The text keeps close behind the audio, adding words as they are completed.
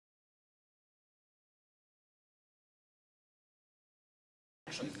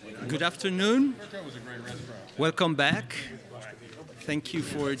Good afternoon. Welcome back. Thank you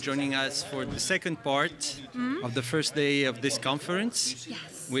for joining us for the second part of the first day of this conference,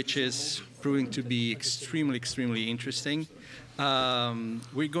 which is proving to be extremely interesting.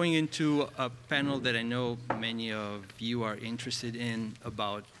 We're going into a panel that I know many of you are interested in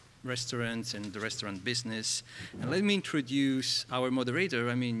about restaurants and the restaurant business. And let me introduce our moderator.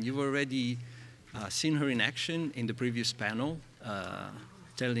 I mean, you've already seen her in action in the previous panel,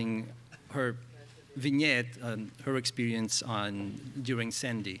 telling her vignette on her experience during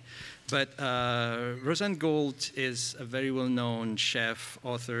Sandy. But Rozanne Gold is a very well-known chef,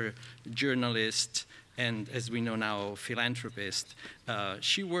 author, journalist, and as we know now, philanthropist.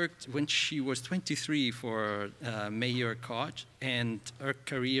 She worked when she was 23 for Mayor Koch, and her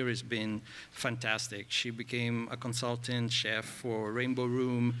career has been fantastic. She became a consultant chef for Rainbow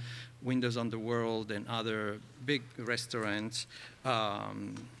Room, Windows on the World, and other big restaurants,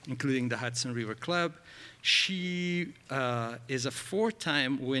 including the Hudson River Club. She is a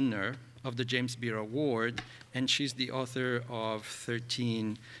 4-time winner of the James Beard Award, and she's the author of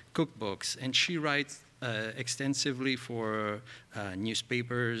 13 cookbooks. And she writes extensively for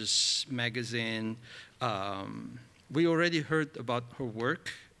newspapers, magazine. We already heard about her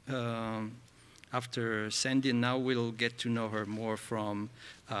work after Sandy, and now we'll get to know her more from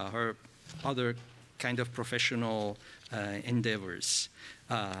her other kind of professional endeavors.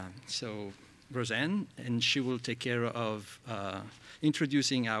 So Rozanne, and she will take care of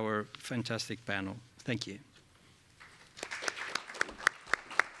introducing our fantastic panel. Thank you.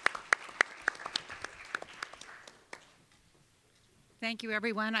 Thank you,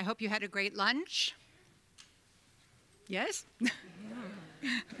 everyone. I hope you had a great lunch. Yes?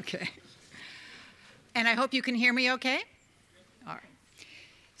 Okay. And I hope you can hear me okay? All right.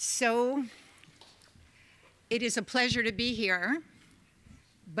 So it is a pleasure to be here,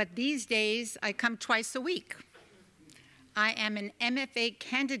 but these days I come twice a week. I am an MFA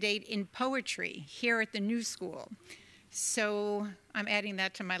candidate in poetry here at the New School, so I'm adding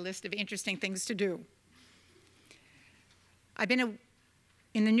that to my list of interesting things to do. I've been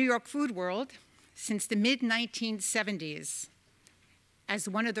in the New York food world since the mid-1970s as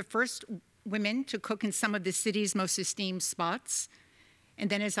one of the first women to cook in some of the city's most esteemed spots. And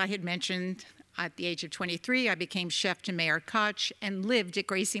then, as I had mentioned, at the age of 23, I became chef to Mayor Koch and lived at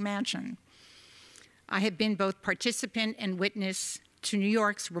Gracie Mansion. I have been both participant and witness to New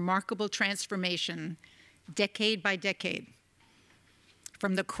York's remarkable transformation, decade by decade,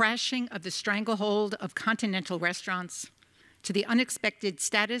 from the crashing of the stranglehold of continental restaurants to the unexpected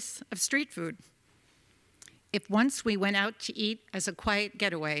status of street food. If once we went out to eat as a quiet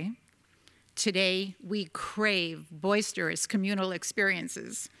getaway, today we crave boisterous communal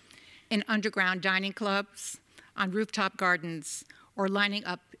experiences in underground dining clubs, on rooftop gardens, or lining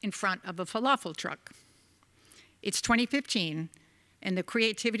up in front of a falafel truck. It's 2015, and the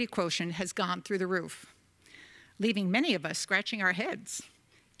creativity quotient has gone through the roof, leaving many of us scratching our heads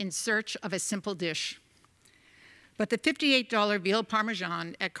in search of a simple dish. But the $58 veal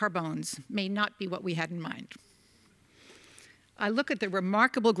parmesan at Carbone's may not be what we had in mind. I look at the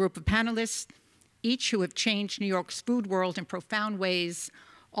remarkable group of panelists, each who have changed New York's food world in profound ways,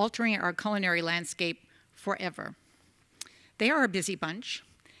 altering our culinary landscape forever. They are a busy bunch,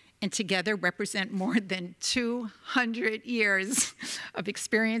 and together represent more than 200 years of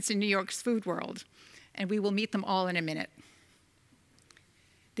experience in New York's food world, and we will meet them all in a minute.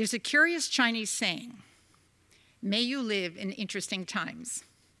 There's a curious Chinese saying, "May you live in interesting times,"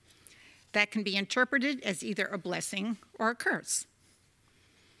 that can be interpreted as either a blessing or a curse.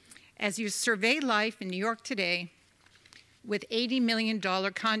 As you survey life in New York today, with $80 million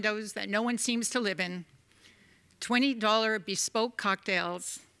condos that no one seems to live in, $20 bespoke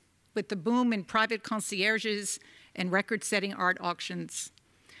cocktails, with the boom in private concierges and record-setting art auctions,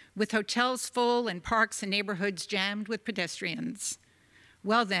 with hotels full and parks and neighborhoods jammed with pedestrians,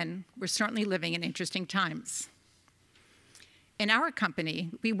 well then, we're certainly living in interesting times. In our company,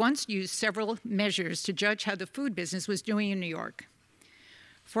 we once used several measures to judge how the food business was doing in New York.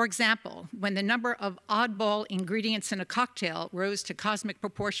 For example, when the number of oddball ingredients in a cocktail rose to cosmic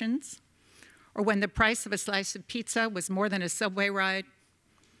proportions, or when the price of a slice of pizza was more than a subway ride,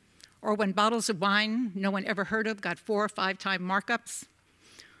 or when bottles of wine no one ever heard of got 4 or 5 time markups,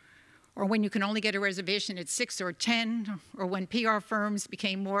 or when you can only get a reservation at 6 or 10, or when PR firms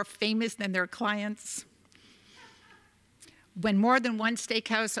became more famous than their clients, when more than one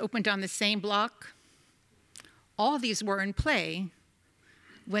steakhouse opened on the same block. All these were in play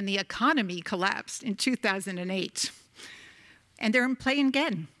when the economy collapsed in 2008. And they're in play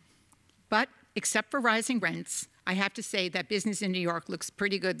again. But except for rising rents, I have to say that business in New York looks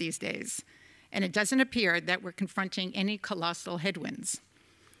pretty good these days, and it doesn't appear that we're confronting any colossal headwinds.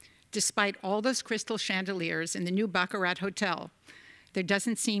 Despite all those crystal chandeliers in the new Baccarat Hotel, there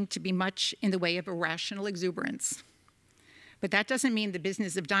doesn't seem to be much in the way of irrational exuberance. But that doesn't mean the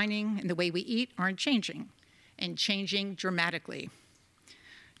business of dining and the way we eat aren't changing, and changing dramatically.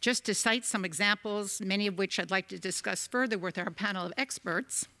 Just to cite some examples, many of which I'd like to discuss further with our panel of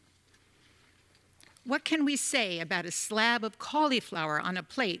experts, what can we say about a slab of cauliflower on a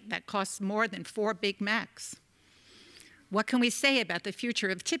plate that costs more than 4 Big Macs? What can we say about the future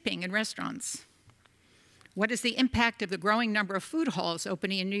of tipping in restaurants? What is the impact of the growing number of food halls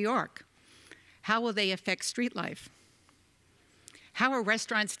opening in New York? How will they affect street life? How are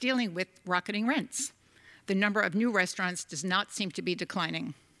restaurants dealing with rocketing rents? The number of new restaurants does not seem to be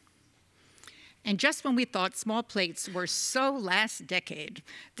declining. And just when we thought small plates were so last decade,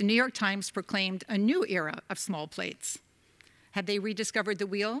 the New York Times proclaimed a new era of small plates. Have they rediscovered the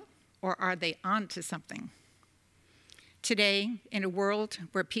wheel, or are they on to something? Today, in a world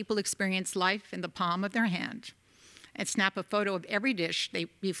where people experience life in the palm of their hand and snap a photo of every dish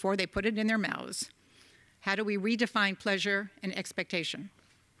before they put it in their mouths, how do we redefine pleasure and expectation?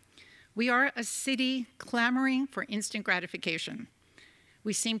 We are a city clamoring for instant gratification.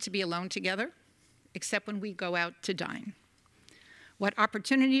 We seem to be alone together, except when we go out to dine. What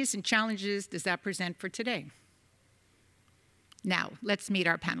opportunities and challenges does that present for today? Now, let's meet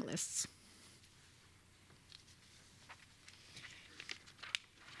our panelists.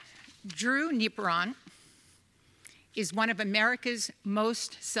 Drew Nieporent is one of America's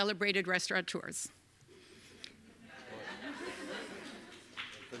most celebrated restaurateurs.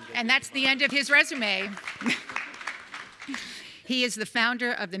 And that's the end of his resume. He is the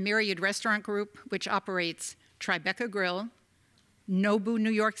founder of the Myriad Restaurant Group, which operates Tribeca Grill, Nobu New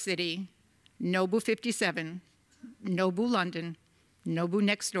York City, Nobu 57, Nobu London, Nobu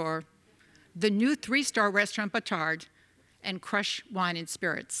Next Door, the new 3-star restaurant Batard, and Crush Wine and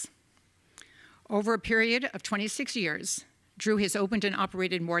Spirits. Over a period of 26 years, Drew has opened and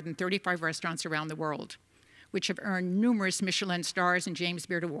operated more than 35 restaurants around the world, which have earned numerous Michelin stars and James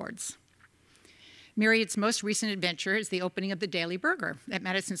Beard Awards. Myriad's most recent adventure is the opening of the Daily Burger at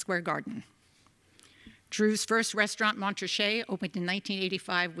Madison Square Garden. Drew's first restaurant, Montrachet, opened in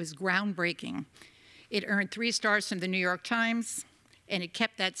 1985, was groundbreaking. It earned 3 stars from the New York Times, and it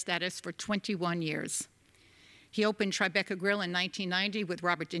kept that status for 21 years. He opened Tribeca Grill in 1990 with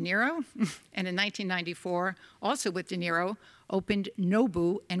Robert De Niro, and in 1994, also with De Niro, opened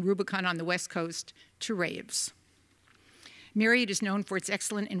Nobu and Rubicon on the West Coast to raves. Myriad is known for its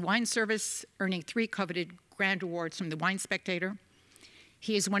excellence in wine service, earning 3 coveted grand awards from the Wine Spectator.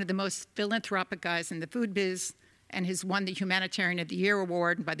 He is one of the most philanthropic guys in the food biz and has won the Humanitarian of the Year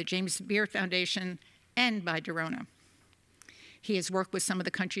award by the James Beard Foundation and by Dorona. He has worked with some of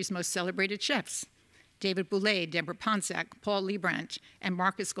the country's most celebrated chefs, David Bouley, Deborah Ponsack, Paul Liebrandt, and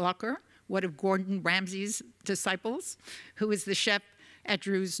Marcus Glocker, one of Gordon Ramsay's disciples, who is the chef at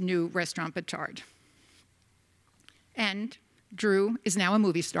Drew's new restaurant, Batard. And Drew is now a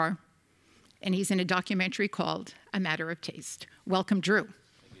movie star, and he's in a documentary called A Matter of Taste. Welcome, Drew.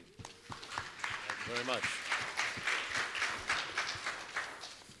 Thank you. Thank you very much.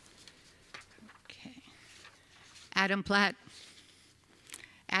 Okay. Adam Platt.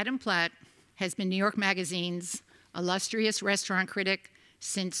 Adam Platt has been New York Magazine's illustrious restaurant critic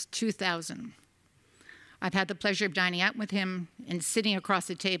since 2000. I've had the pleasure of dining out with him and sitting across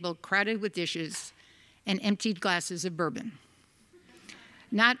a table crowded with dishes and emptied glasses of bourbon.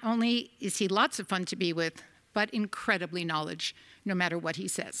 Not only is he lots of fun to be with, but incredibly knowledgeable, no matter what he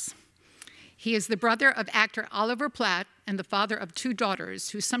says. He is the brother of actor Oliver Platt and the father of 2 daughters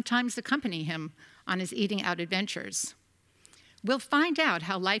who sometimes accompany him on his eating out adventures. We'll find out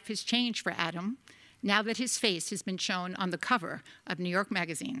how life has changed for Adam now that his face has been shown on the cover of New York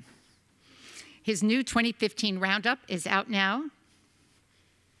Magazine. His new 2015 roundup is out now.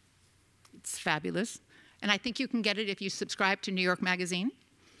 It's fabulous. And I think you can get it if you subscribe to New York Magazine.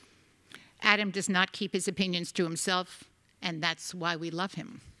 Adam does not keep his opinions to himself, and that's why we love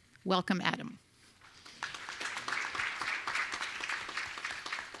him. Welcome, Adam.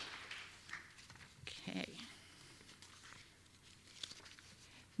 Okay.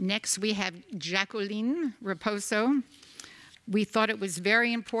 Next, we have Jacqueline Raposo. We thought it was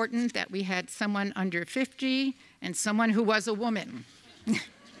very important that we had someone under 50 and someone who was a woman.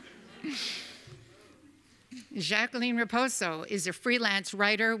 Jacqueline Raposo is a freelance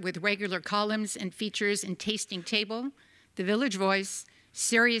writer with regular columns and features in Tasting Table, The Village Voice,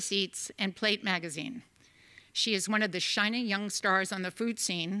 Serious Eats, and Plate magazine. She is one of the shining young stars on the food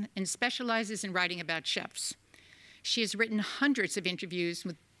scene and specializes in writing about chefs. She has written hundreds of interviews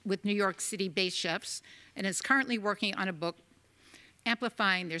with New York City-based chefs and is currently working on a book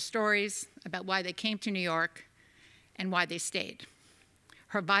amplifying their stories about why they came to New York and why they stayed.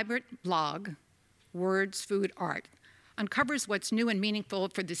 Her vibrant blog, Words.Food.Art, uncovers what's new and meaningful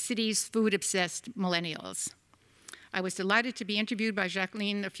for the city's food-obsessed millennials. I was delighted to be interviewed by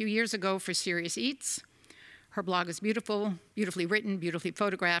Jacqueline a few years ago for Serious Eats. Her blog is beautiful, beautifully written, beautifully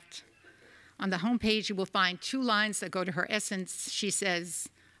photographed. On the homepage, you will find 2 lines that go to her essence. She says,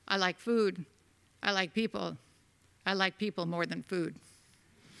 "I like food, I like people, I like people more than food."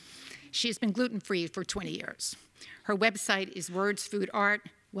 She has been gluten-free for 20 years. Her website is Words.Food.Art.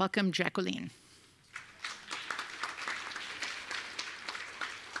 Welcome, Jacqueline.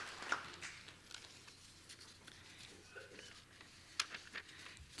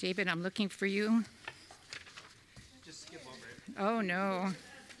 David, I'm looking for you. Just skip over it. Oh, no.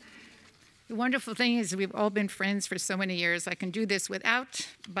 The wonderful thing is we've all been friends for so many years. I can do this without,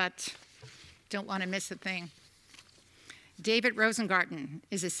 but don't want to miss a thing. David Rosengarten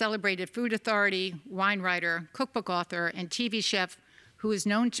is a celebrated food authority, wine writer, cookbook author, and TV chef who is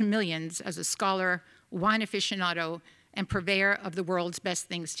known to millions as a scholar, wine aficionado, and purveyor of the world's best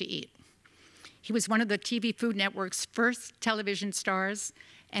things to eat. He was one of the TV Food Network's first television stars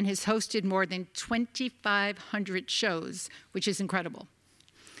and has hosted more than 2,500 shows, which is incredible.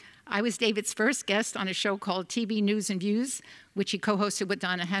 I was David's first guest on a show called TV News and Views, which he co-hosted with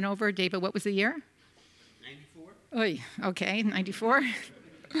Donna Hanover. David, what was the year? 94? Oy, okay, 94.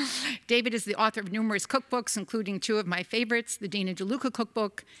 David is the author of numerous cookbooks, including 2 of my favorites, the Dina DeLuca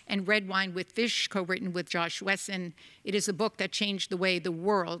cookbook and Red Wine with Fish, co-written with Josh Wesson. It is a book that changed the way the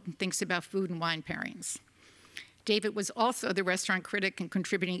world thinks about food and wine pairings. David was also the restaurant critic and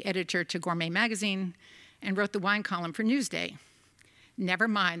contributing editor to Gourmet magazine and wrote the wine column for Newsday. Never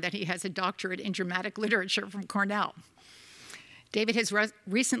mind that he has a doctorate in dramatic literature from Cornell. David has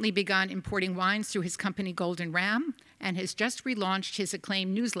recently begun importing wines through his company Golden Ram and has just relaunched his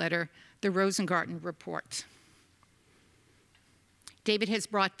acclaimed newsletter, the Rosengarten Report. David has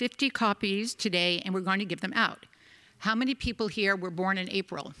brought 50 copies today, and we're going to give them out. How many people here were born in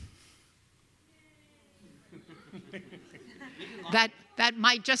April? That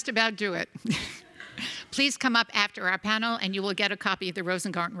might just about do it. Please come up after our panel, and you will get a copy of the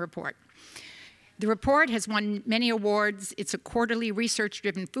Rosengarten Report. The report has won many awards. It's a quarterly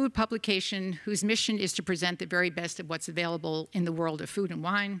research-driven food publication whose mission is to present the very best of what's available in the world of food and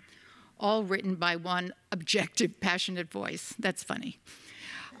wine, all written by one objective, passionate voice. That's funny.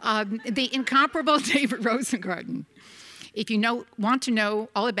 The incomparable David Rosengarten. If you want to know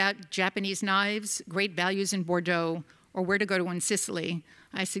all about Japanese knives, great values in Bordeaux, or where to go in Sicily,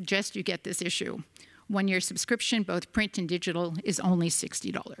 I suggest you get this issue. 1-year subscription, both print and digital, is only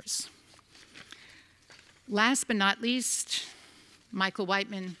 $60. Last but not least, Michael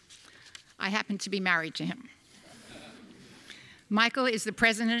Whiteman. I happen to be married to him. Michael is the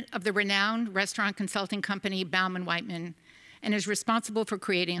president of the renowned restaurant consulting company Baum+Whiteman and is responsible for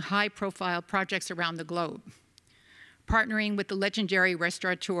creating high-profile projects around the globe. Partnering with the legendary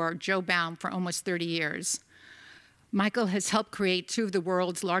restaurateur Joe Baum for almost 30 years, Michael has helped create 2 of the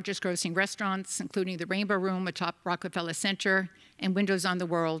world's largest grossing restaurants, including the Rainbow Room atop Rockefeller Center and Windows on the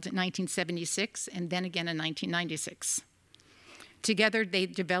World in 1976 and then again in 1996. Together, they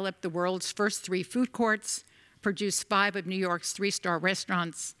developed the world's first 3 food courts, produced 5 of New York's 3-star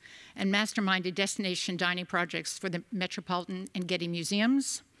restaurants, and masterminded destination dining projects for the Metropolitan and Getty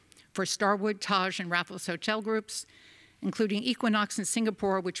Museums, for Starwood, Taj, and Raffles Hotel Groups, including Equinox in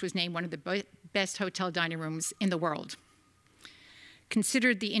Singapore, which was named one of the best hotel dining rooms in the world.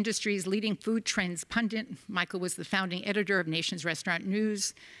 Considered the industry's leading food trends pundit, Michael was the founding editor of Nation's Restaurant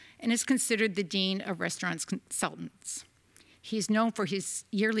News and is considered the dean of restaurants consultants. He is known for his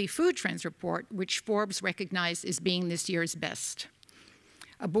yearly food trends report, which Forbes recognized as being this year's best.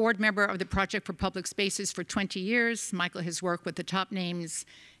 A board member of the Project for Public Spaces for 20 years, Michael has worked with the top names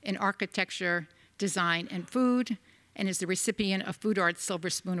in architecture, design, and food, and is the recipient of Food Art's Silver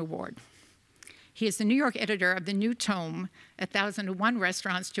Spoon Award. He is the New York editor of the new tome, 1,001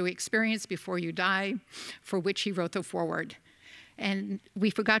 Restaurants to Experience Before You Die, for which he wrote the foreword. And we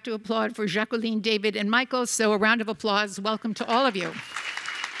forgot to applaud for Jacqueline, David, and Michael, so a round of applause. Welcome to all of you.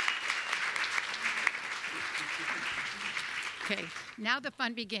 Okay, now the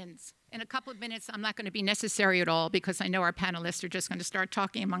fun begins. In a couple of minutes, I'm not going to be necessary at all because I know our panelists are just going to start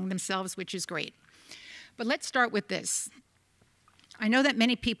talking among themselves, which is great. But let's start with this. I know that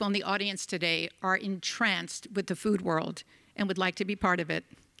many people in the audience today are entranced with the food world and would like to be part of it.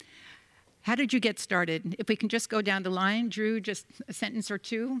 How did you get started? If we can just go down the line, Drew, just a sentence or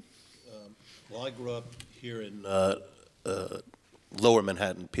two. Well, I grew up here in Lower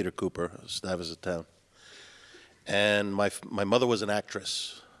Manhattan, Peter Cooper, Stuyvesant town. And my mother was an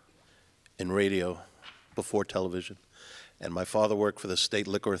actress in radio before television. And my father worked for the State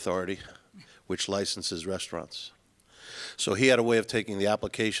Liquor Authority, which licenses restaurants. So he had a way of taking the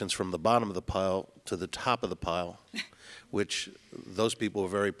applications from the bottom of the pile to the top of the pile, which those people were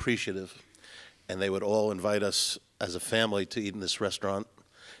very appreciative. And they would all invite us as a family to eat in this restaurant,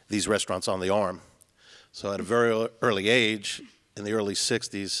 these restaurants on the arm. So at a very early age, in the early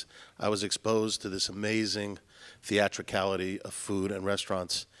 60s, I was exposed to this amazing theatricality of food and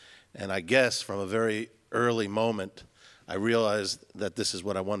restaurants. And I guess from a very early moment, I realized that this is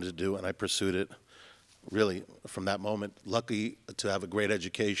what I wanted to do, and I pursued it really from that moment. Lucky to have a great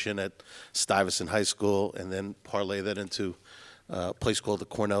education at Stuyvesant High School, and then parlay that into a place called the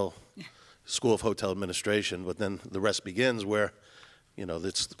Cornell School of Hotel Administration. But then the rest begins where, you know,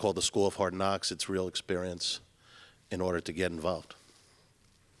 it's called the School of Hard Knocks. It's real experience in order to get involved.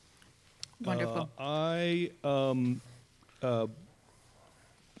 Wonderful. I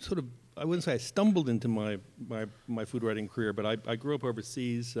I wouldn't say I stumbled into my food writing career, but I grew up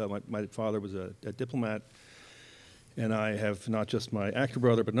overseas. My father was a diplomat, and I have not just my actor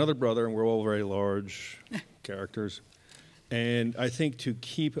brother, but another brother, and we're all very large characters. And I think to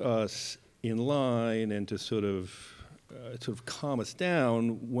keep us in line and to sort of calm us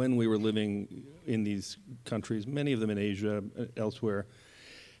down when we were living in these countries, many of them in Asia, elsewhere,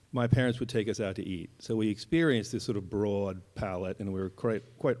 my parents would take us out to eat. So we experienced this sort of broad palate, and we were quite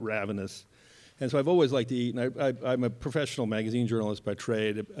ravenous. And so I've always liked to eat, and I'm a professional magazine journalist by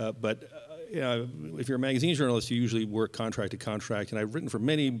trade, but you know, if you're a magazine journalist, you usually work contract to contract, and I've written for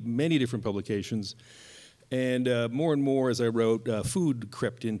many different publications. And more and more, as I wrote, food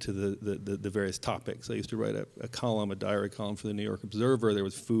crept into the various topics. I used to write a column, a diary column for the New York Observer. There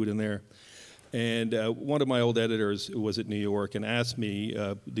was food in there. And one of my old editors was at New York and asked me,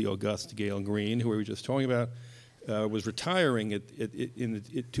 the august Gail Green, who we were just talking about, was retiring in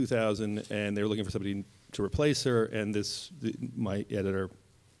 2000, and they were looking for somebody to replace her. And my editor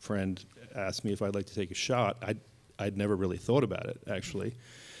friend asked me if I'd like to take a shot. I'd never really thought about it, actually.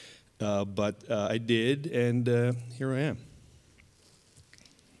 But I did, and here I am.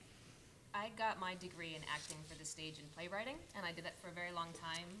 I got my degree in acting for the stage and playwriting, and I did that for a very long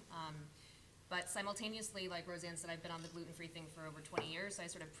time. But simultaneously, like Rozanne said, I've been on the gluten-free thing for over 20 years, so I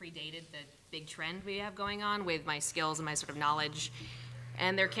sort of predated the big trend we have going on with my skills and my sort of knowledge.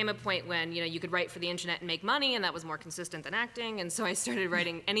 And there came a point when, you know, you could write for the internet and make money, and that was more consistent than acting, and so I started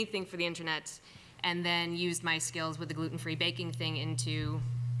writing anything for the internet, and then used my skills with the gluten-free baking thing into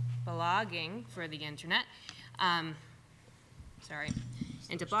blogging for the internet.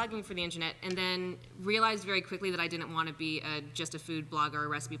 Into blogging for the internet, and then realized very quickly that I didn't want to be just a food blogger or a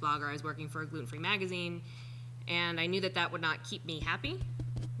recipe blogger. I was working for a gluten-free magazine, and I knew that that would not keep me happy.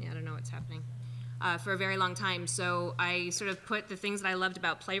 Yeah, I don't know what's happening. For a very long time, so I sort of put the things that I loved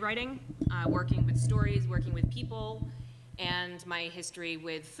about playwriting, working with stories, working with people, and my history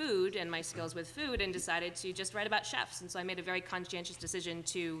with food and my skills with food, and decided to just write about chefs. And so I made a very conscientious decision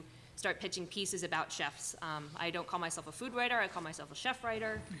to start pitching pieces about chefs. I don't call myself a food writer, I call myself a chef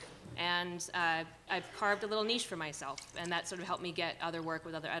writer. And I've carved a little niche for myself, and that sort of helped me get other work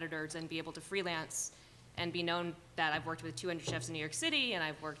with other editors and be able to freelance and be known that I've worked with 200 chefs in New York City, and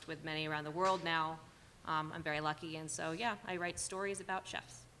I've worked with many around the world now. I'm very lucky, and so yeah, I write stories about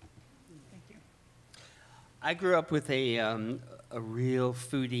chefs. Thank you. I grew up with a real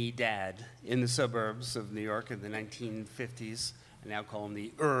foodie dad in the suburbs of New York in the 1950s. I now call him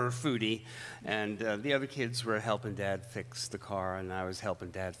the foodie. And the other kids were helping Dad fix the car, and I was helping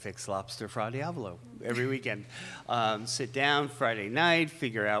Dad fix lobster fra diavolo every weekend. Sit down Friday night,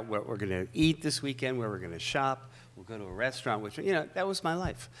 figure out what we're going to eat this weekend, where we're going to shop. We'll go to a restaurant, which, you know, that was my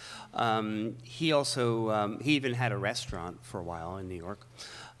life. He also, he even had a restaurant for a while in New York,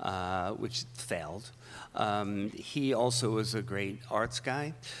 which failed. He also was a great arts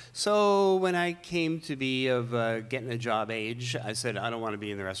guy. So when I came to be of getting a job age, I said, I don't want to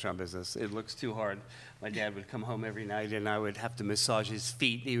be in the restaurant business. It looks too hard. My dad would come home every night, and I would have to massage his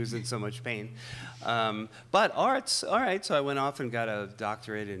feet. He was in so much pain. But arts, all right. So I went off and got a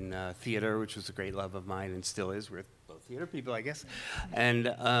doctorate in theater, which was a great love of mine and still is. We're both theater people, I guess. And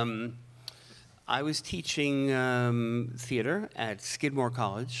I was teaching theater at Skidmore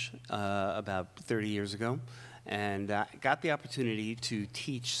College about 30 years ago, and got the opportunity to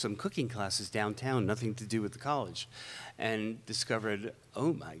teach some cooking classes downtown, nothing to do with the college, and discovered,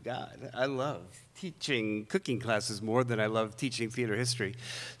 oh my God, I love teaching cooking classes more than I love teaching theater history.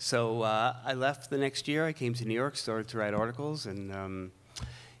 So I left the next year. I came to New York, started to write articles, and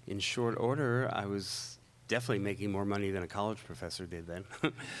in short order, I was definitely making more money than a college professor did then.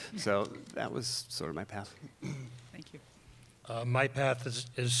 So that was sort of my path. Thank you. My path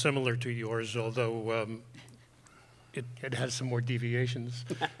is similar to yours, although it has some more deviations.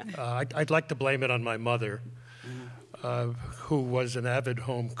 I'd like to blame it on my mother, who was an avid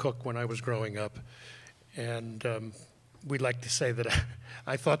home cook when I was growing up. And we like to say that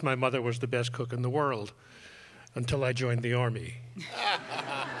I thought my mother was the best cook in the world until I joined the Army.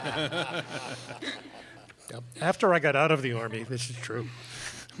 After I got out of the Army, this is true.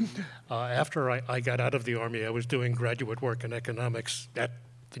 After I got out of the Army, I was doing graduate work in economics at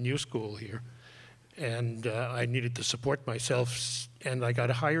the New School here. And I needed to support myself, and I got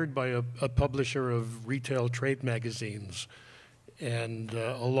hired by a publisher of retail trade magazines. And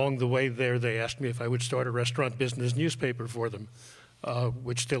along the way there, they asked me if I would start a restaurant business newspaper for them,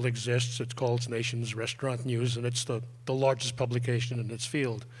 which still exists. It's called Nation's Restaurant News, and it's the largest publication in its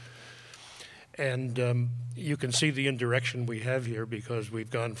field. And you can see the indirection we have here, because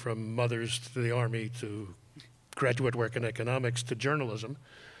we've gone from mothers to the Army to graduate work in economics to journalism.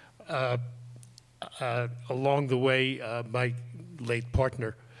 Along the way, my late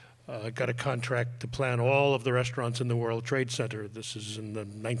partner got a contract to plan all of the restaurants in the World Trade Center. This is in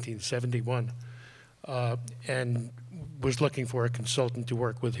 1971, and was looking for a consultant to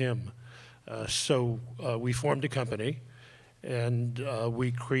work with him. So we formed a company, and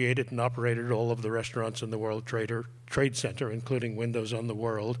we created and operated all of the restaurants in the World Trade Center, including Windows on the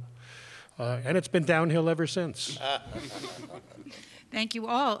World. And it's been downhill ever since. Thank you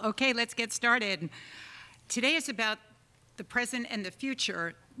all. Okay, let's get started. Today is about the present and the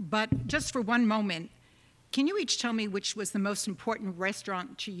future, but just for one moment, can you each tell me which was the most important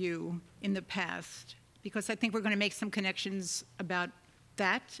restaurant to you in the past? Because I think we're going to make some connections about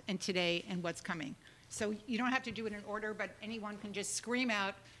that and today and what's coming. So you don't have to do it in order, but anyone can just scream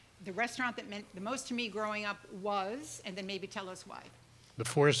out the restaurant that meant the most to me growing up was, and then maybe tell us why. The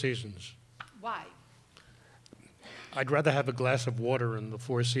Four Seasons. Why? I'd rather have a glass of water in the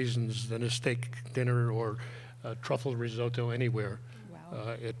Four Seasons than a steak dinner or a truffle risotto anywhere.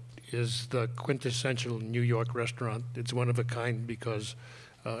 Wow. It is the quintessential New York restaurant. It's one of a kind because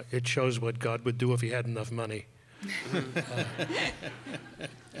it shows what God would do if he had enough money.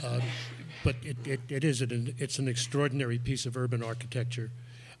 But it's an extraordinary piece of urban architecture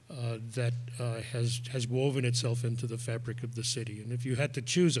that has woven itself into the fabric of the city. And if you had to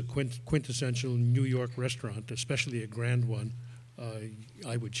choose a quintessential New York restaurant, especially a grand one,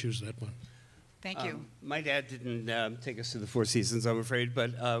 I would choose that one. Thank you. My dad didn't take us to the Four Seasons, I'm afraid,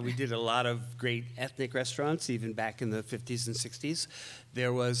 but we did a lot of great ethnic restaurants, even back in the 50s and 60s.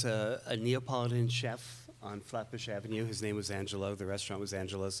 There was a Neapolitan chef on Flatbush Avenue. His name was Angelo. The restaurant was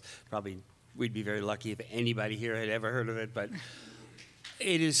Angelo's. Probably we'd be very lucky if anybody here had ever heard of it, but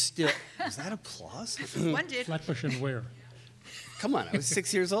it is still... Is that applause? One did. Flatbush and where? Come on, I was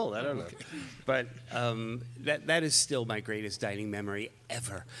 6 years old. I don't know. But that is still my greatest dining memory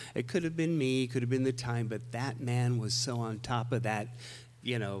ever. It could have been me, could have been the time, but that man was so on top of that,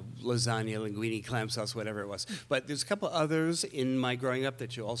 you know, lasagna, linguine, clam sauce, whatever it was. But there's a couple others in my growing up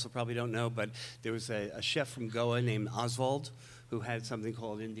that you also probably don't know, but there was a chef from Goa named Oswald who had something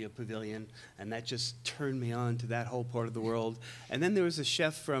called India Pavilion, and that just turned me on to that whole part of the world. And then there was a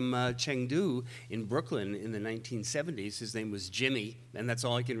chef from Chengdu in Brooklyn in the 1970s. His name was Jimmy, and that's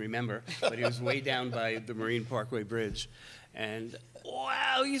all I can remember, but he was way down by the Marine Parkway Bridge. And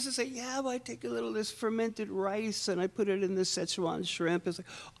wow, he used to say, yeah, I take a little of this fermented rice and I put it in this Szechuan shrimp. It's like,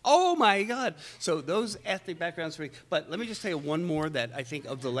 oh my God. So those ethnic backgrounds for me. But let me just tell you one more that I think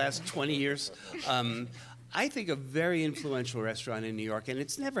of the last 20 years. I think a very influential restaurant in New York, and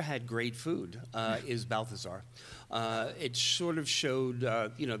it's never had great food, is Balthazar. It sort of showed,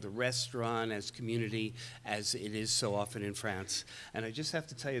 you know, the restaurant as community as it is so often in France. And I just have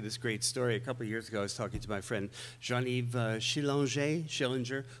to tell you this great story. A couple of years ago, I was talking to my friend Jean-Yves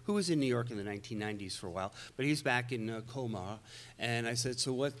Schillinger, who was in New York in the 1990s for a while, but he's back in Colmar. And I said,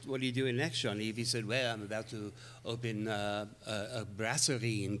 so what are you doing next, Jean-Yves? He said, well, I'm about to open a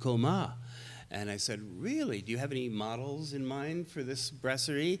brasserie in Colmar. And I said, really? Do you have any models in mind for this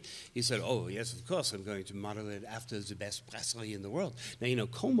brasserie? He said, oh, yes, of course. I'm going to model it after the best brasserie in the world. Now, you know,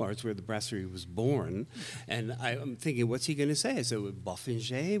 Colmar is where the brasserie was born. And I'm thinking, what's he going to say? I said, well,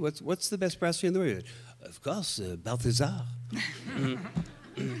 Boffinger? What's the best brasserie in the world? Of course, Balthazar.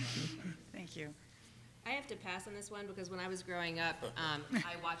 Thank you. I I have to pass on this one because when I was growing up,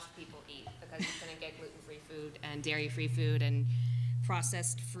 I watched people eat because you couldn't get gluten-free food and dairy-free food and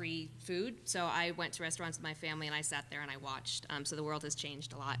processed-free food. So I went to restaurants with my family and I sat there and I watched. So the world has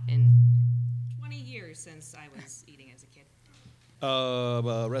changed a lot in 20 years since I was eating as a kid.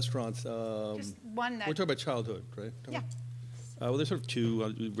 Restaurants. Just one that. We're talking about childhood, right? Yeah. Well, there's sort of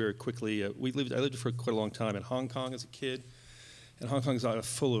two very quickly. I lived for quite a long time in Hong Kong as a kid. And Hong Kong's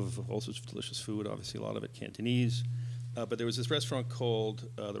full of all sorts of delicious food, obviously a lot of it Cantonese. But there was this restaurant called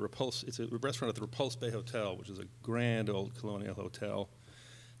the Raposo. It's a restaurant at the Repulse Bay Hotel, which is a grand old colonial hotel.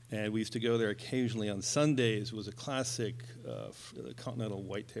 And we used to go there occasionally on Sundays. It was a classic continental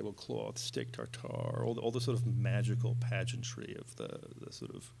white tablecloth, steak tartare, all the sort of magical pageantry of the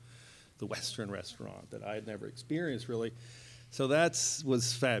sort of the Western restaurant that I had never experienced really. So that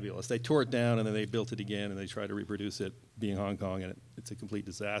was fabulous. They tore it down and then they built it again and they tried to reproduce it being Hong Kong, and it's a complete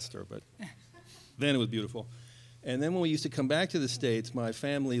disaster, but then it was beautiful. And then when we used to come back to the States, my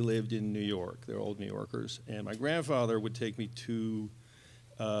family lived in New York. They're old New Yorkers. And my grandfather would take me to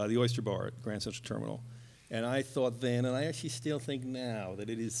the Oyster Bar at Grand Central Terminal. And I thought then, and I actually still think now, that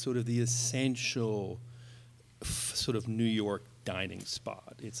it is sort of the essential sort of New York dining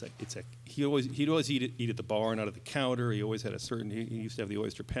spot. He'd always eat at the bar, not at the counter. He always had he used to have the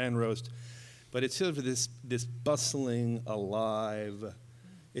oyster pan roast. But it's sort of this bustling, alive,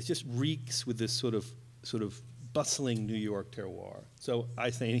 it just reeks with this sort of bustling New York terroir. So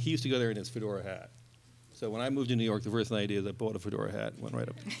I think he used to go there in his fedora hat. So when I moved to New York, the first thing I did is I bought a fedora hat and went right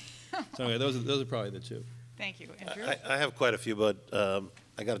up. So anyway, those are probably the two. Thank you, Andrew. I have quite a few, but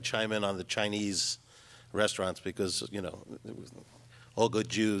I got to chime in on the Chinese restaurants because, you know, all good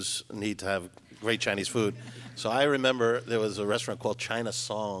Jews need to have great Chinese food. So I remember there was a restaurant called China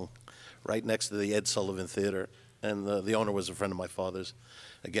Song right next to the Ed Sullivan Theater, and the owner was a friend of my father's,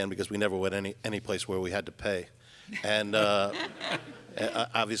 again, because we never went any place where we had to pay. And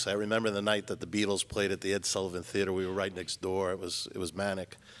obviously, I remember the night that the Beatles played at the Ed Sullivan Theater. We were right next door. It was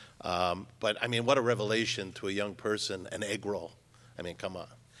manic. But, I mean, what a revelation to a young person, an egg roll. I mean, come on.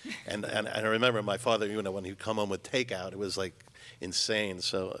 And I remember my father, you know, when he'd come home with takeout, it was like insane.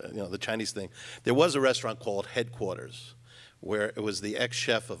 So, you know, the Chinese thing. There was a restaurant called Headquarters where it was the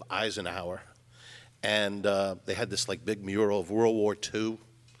ex-chef of Eisenhower. And they had this, like, big mural of World War II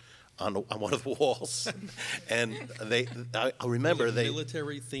on one of the walls. And I remember they...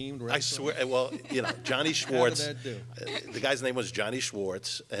 military-themed restaurant? I swear, well, you know, Johnny Schwartz. How did that do? The guy's name was Johnny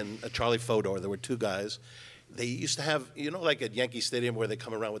Schwartz and Charlie Fodor. There were two guys. They used to have, you know, like at Yankee Stadium where they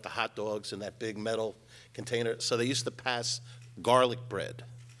come around with the hot dogs in that big metal container. So they used to pass garlic bread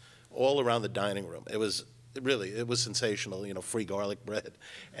all around the dining room. It was sensational, you know, free garlic bread.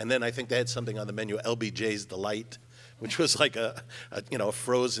 And then I think they had something on the menu, LBJ's Delight, which was like a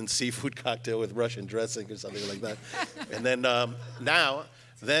frozen seafood cocktail with Russian dressing or something like that. And then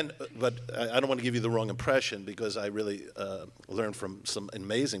but I don't want to give you the wrong impression because I really learned from some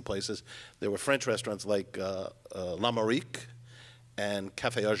amazing places. There were French restaurants like L'Amérique and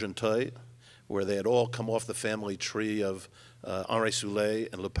Café Argenteuil, where they had all come off the family tree of Henri Soulet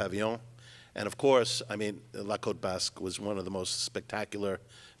and Le Pavillon. And of course, I mean, La Côte Basque was one of the most spectacular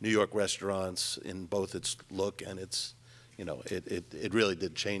New York restaurants in both its look and its, you know, it really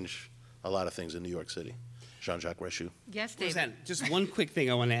did change a lot of things in New York City. Jean-Jacques Rechoux. Yes, David. Rozanne, just one quick thing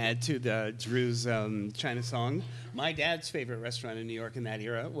I want to add to Drew's China Song. My dad's favorite restaurant in New York in that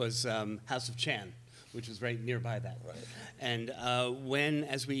era was House of Chan, which was right nearby that. Right. And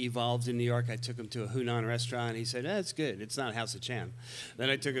as we evolved in New York, I took him to a Hunan restaurant. He said, it's good. It's not House of Chan.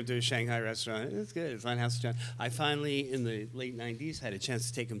 Then I took him to a Shanghai restaurant. It's good. It's not House of Chan. I finally, in the late 90s, had a chance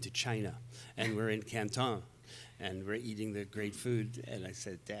to take him to China. And we're in Canton. And we're eating the great food. And I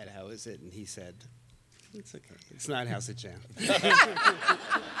said, Dad, how is it? And he said, it's okay. It's not House of Chan.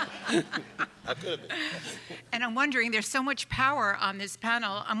 How could it be? And I'm wondering, there's so much power on this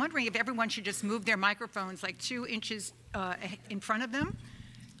panel. I'm wondering if everyone should just move their microphones like 2 inches in front of them,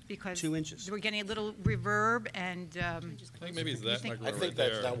 because 2 inches. we're getting a little reverb and I think maybe it's that microphone I think right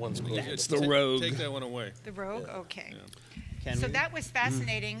there. that one's cool. That's the Rogue. Take that one away. the Rogue. Okay. Yeah. So that was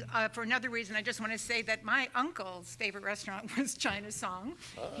fascinating. For another reason, I just want to say that my uncle's favorite restaurant was China Song.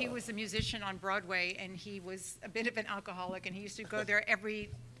 He was a musician on Broadway, and he was a bit of an alcoholic, and he used to go there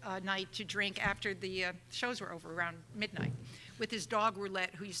every night to drink after the shows were over, around midnight, with his dog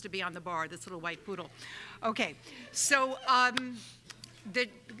Roulette, who used to be on the bar, this little white poodle. Okay, so the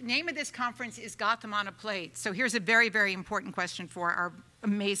name of this conference is Gotham on a Plate. So here's a very, very important question for our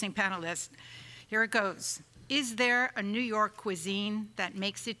amazing panelists. Here it goes. Is there a New York cuisine that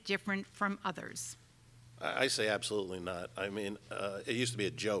makes it different from others? I say absolutely not. I mean, it used to be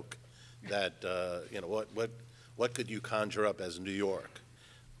a joke that, you know, what could you conjure up as New York?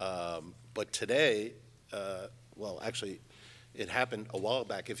 But today, well, actually, it happened a while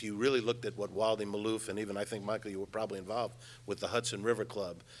back. If you really looked at what Wally Maloof, and even I think, Michael, you were probably involved with the Hudson River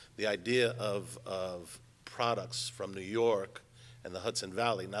Club, the idea of products from New York and the Hudson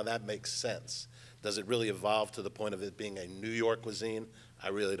Valley, now that makes sense. Does it really evolve to the point of it being a New York cuisine? I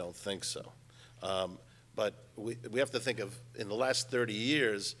really don't think so. But we have to think of, in the last 30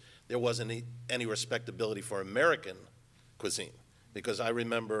 years, there wasn't any respectability for American cuisine. Because I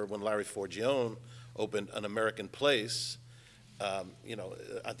remember when Larry Forgione opened an American place, you know,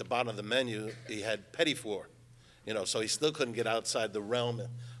 at the bottom of the menu, he had petit four, you know, so he still couldn't get outside the realm,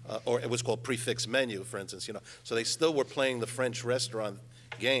 or it was called prefix menu, for instance, you know. So they still were playing the French restaurant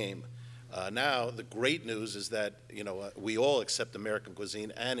game. Now, the great news is that, you know, we all accept American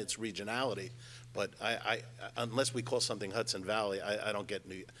cuisine and its regionality, but unless we call something Hudson Valley, I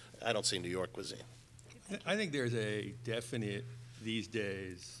don't see New York cuisine. I think there's a definite, these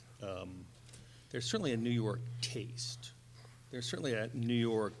days, there's certainly a New York taste. There's certainly a New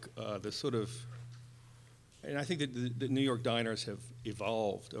York, the sort of, and I think that the New York diners have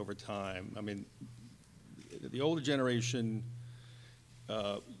evolved over time. I mean, the older generation,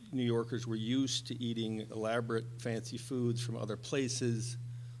 New Yorkers were used to eating elaborate, fancy foods from other places.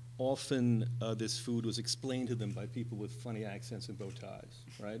 Often, this food was explained to them by people with funny accents and bow ties,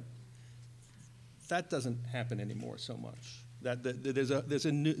 right? That doesn't happen anymore so much. There's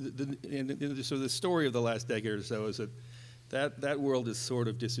a new, so the story of the last decade or so is that world has sort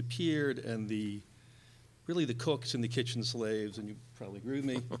of disappeared, and really the cooks and the kitchen slaves, and you probably agree with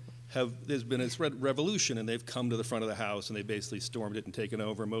me, there's been this revolution, and they've come to the front of the house, and they basically stormed it and taken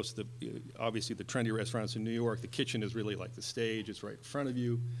over. Most of obviously the trendy restaurants in New York, the kitchen is really like the stage. It's right in front of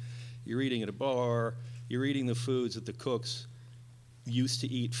you. You're eating at a bar. You're eating the foods that the cooks used to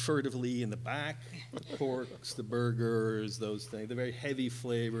eat furtively in the back, the porks, the burgers, those things. The very heavy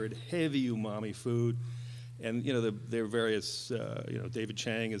flavored, heavy umami food. And, you know, there are various, you know, David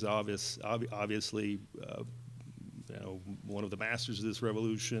Chang is obviously, you know, one of the masters of this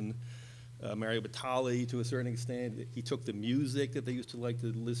revolution. Mario Batali, to a certain extent, he took the music that they used to like to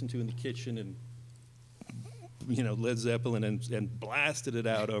listen to in the kitchen and, you know, Led Zeppelin and blasted it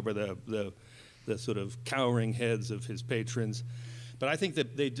out over the sort of cowering heads of his patrons. But I think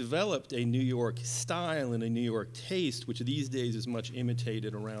that they developed a New York style and a New York taste, which these days is much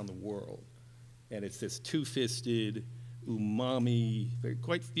imitated around the world. And it's this two-fisted, umami,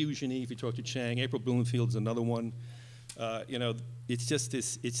 quite fusion-y. If you talk to Chang, April Bloomfield's another one. You know, it's just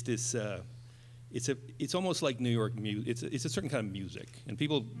this. It's almost like New York music. It's a certain kind of music, and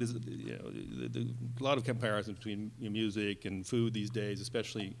people, you know, a lot of comparisons between music and food these days,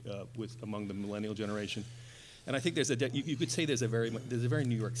 especially among the millennial generation. And I think you could say there's a very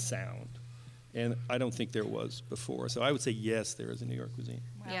New York sound. And I don't think there was before. So I would say, yes, there is a New York cuisine.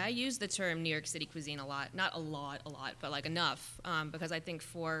 Wow. Yeah, I use the term New York City cuisine a lot. Not a lot, but like enough. Because I think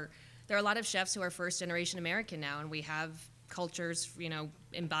there are a lot of chefs who are first-generation American now, and we have cultures, you know,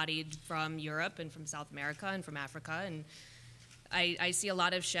 embodied from Europe and from South America and from Africa. And I see a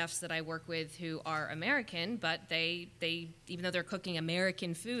lot of chefs that I work with who are American, but they even though they're cooking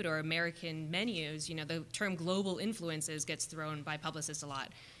American food or American menus, you know, the term global influences gets thrown by publicists a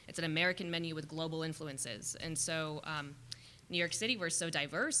lot. It's an American menu with global influences. And so New York City, we're so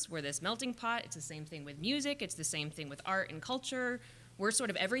diverse. We're this melting pot. It's the same thing with music. It's the same thing with art and culture. We're sort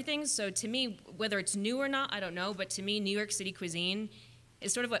of everything. So to me, whether it's new or not, I don't know. But to me, New York City cuisine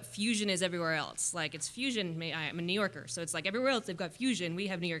is sort of what fusion is everywhere else. Like, it's fusion. I'm a New Yorker. So it's like everywhere else they've got fusion. We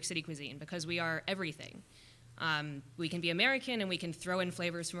have New York City cuisine because we are everything. We can be American and we can throw in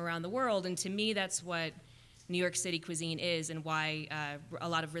flavors from around the world. And to me, that's what New York City cuisine is, and why a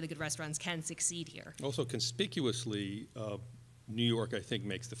lot of really good restaurants can succeed here. Also, conspicuously, New York, I think,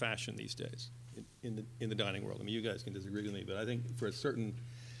 makes the fashion these days in the dining world. I mean, you guys can disagree with me, but I think for a certain,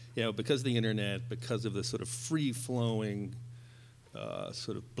 you know, because of the internet, because of the sort of free-flowing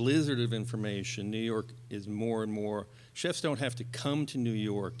sort of blizzard of information, New York is more and more. Chefs don't have to come to New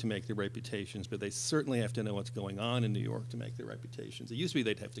York to make their reputations, but they certainly have to know what's going on in New York to make their reputations. It used to be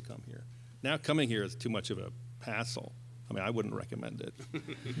they'd have to come here. Now coming here is too much of a hassle. I mean, I wouldn't recommend it.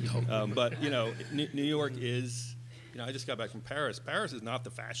 No. But, you know, New York is, you know, I just got back from Paris. Paris is not the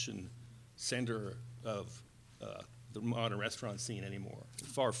fashion center of the modern restaurant scene anymore.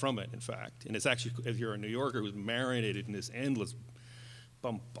 Far from it, in fact. And it's actually, if you're a New Yorker who's marinated in this endless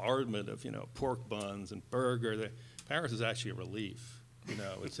bombardment of, you know, pork buns and burger, Paris is actually a relief. You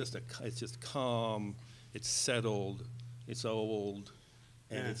know, it's just calm, it's settled, it's old.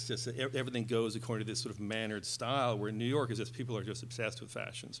 And it's just everything goes according to this sort of mannered style, where in New York is just people are just obsessed with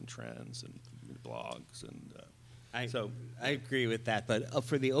fashions and trends and blogs. And I agree with that. But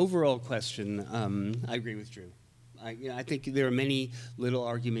for the overall question, I agree with Drew. I think there are many little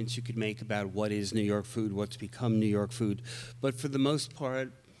arguments you could make about what is New York food, what's become New York food. But for the most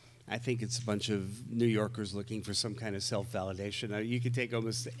part, I think it's a bunch of New Yorkers looking for some kind of self-validation. You could take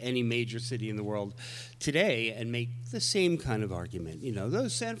almost any major city in the world today and make the same kind of argument. You know,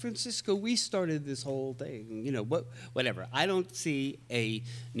 those San Francisco, we started this whole thing. You know, whatever. I don't see a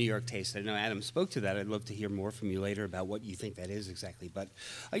New York taste. I know Adam spoke to that. I'd love to hear more from you later about what you think that is exactly. But,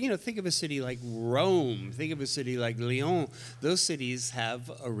 you know, think of a city like Rome. Think of a city like Lyon. Those cities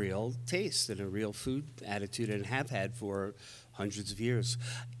have a real taste and a real food attitude and have had for hundreds of years.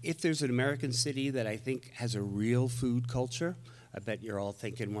 If there's an American city that I think has a real food culture, I bet you're all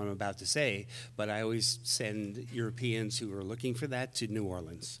thinking what I'm about to say, but I always send Europeans who are looking for that to New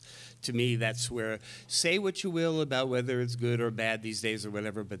Orleans. To me, that's where, say what you will about whether it's good or bad these days or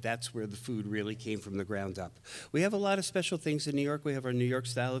whatever, but that's where the food really came from the ground up. We have a lot of special things in New York. We have our New York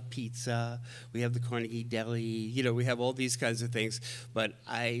style of pizza. We have the Carnegie Deli. You know, we have all these kinds of things, but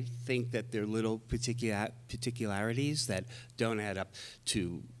I think that there are little particularities that don't add up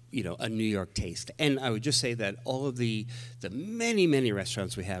to, you know, a New York taste. And I would just say that all of the many, many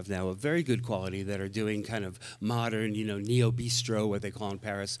restaurants we have now of very good quality that are doing kind of modern, you know, neo-bistro, what they call in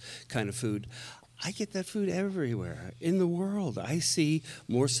Paris, kind of food, I get that food everywhere in the world. I see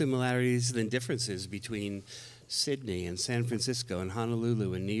more similarities than differences between Sydney and San Francisco and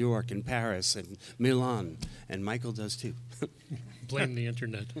Honolulu and New York and Paris and Milan, and Michael does too. Blame the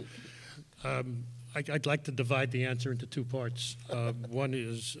internet. I'd like to divide the answer into two parts. One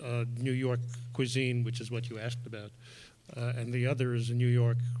is New York cuisine, which is what you asked about, and the other is a New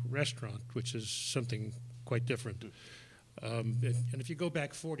York restaurant, which is something quite different. And if you go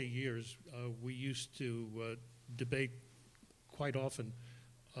back 40 years, we used to debate quite often,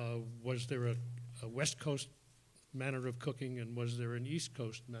 was there a West Coast manner of cooking and was there an East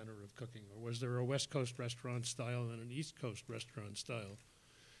Coast manner of cooking? Or was there a West Coast restaurant style and an East Coast restaurant style?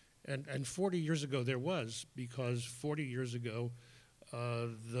 And 40 years ago there was, because 40 years ago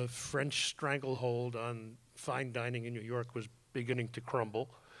the French stranglehold on fine dining in New York was beginning to crumble,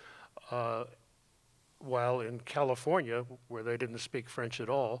 while in California, where they didn't speak French at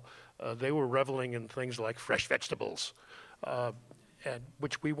all, they were reveling in things like fresh vegetables, and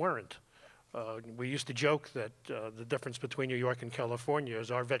which we weren't. We used to joke that the difference between New York and California is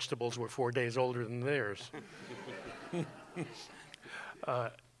our vegetables were 4 days older than theirs.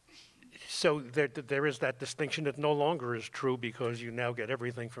 So there is that distinction that no longer is true, because you now get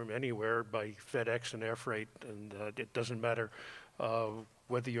everything from anywhere by FedEx and air freight, and it doesn't matter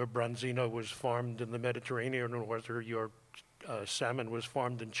whether your branzino was farmed in the Mediterranean or whether your salmon was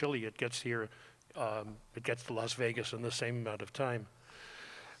farmed in Chile. It gets here, it gets to Las Vegas in the same amount of time.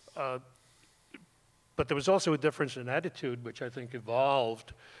 But there was also a difference in attitude, which I think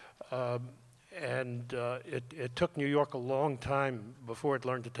evolved. And it took New York a long time before it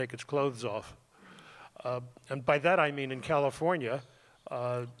learned to take its clothes off. And by that I mean in California,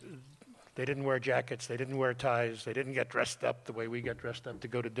 they didn't wear jackets, they didn't wear ties, they didn't get dressed up the way we get dressed up to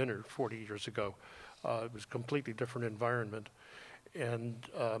go to dinner 40 years ago. It was a completely different environment. And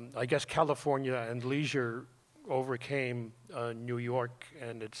I guess California and leisure overcame New York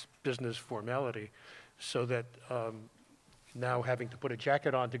and its business formality, so that now having to put a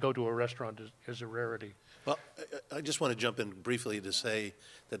jacket on to go to a restaurant is a rarity. Well, I just want to jump in briefly to say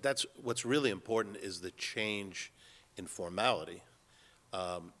that that's what's really important is the change in formality,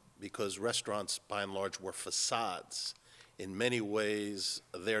 because restaurants, by and large, were facades, in many ways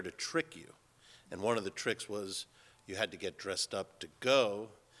there to trick you. And one of the tricks was you had to get dressed up to go,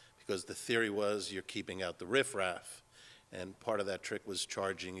 because the theory was you're keeping out the riffraff. And part of that trick was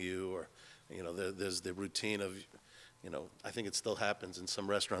charging you, or, you know, there's the routine of, you know, I think it still happens in some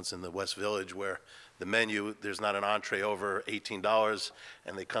restaurants in the West Village where the menu, there's not an entree over $18,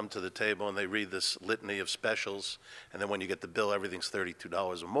 and they come to the table and they read this litany of specials, and then when you get the bill, everything's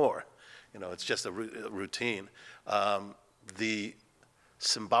 $32 or more. You know, it's just a routine. The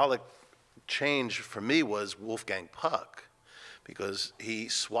symbolic change for me was Wolfgang Puck, because he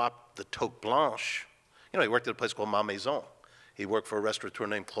swapped the toque blanche. You know, he worked at a place called Ma Maison. He worked for a restaurateur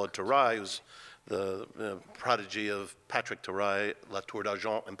named Claude Terrail, who's the prodigy of Patrick Terrail, La Tour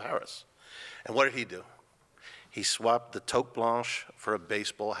d'Argent in Paris. And what did he do? He swapped the toque blanche for a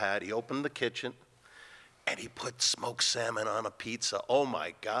baseball hat. He opened the kitchen, and he put smoked salmon on a pizza. Oh,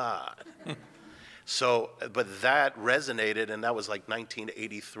 my God. So, but that resonated, and that was like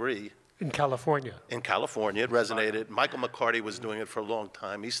 1983. In California. In California, it resonated. Michael McCarty was doing it for a long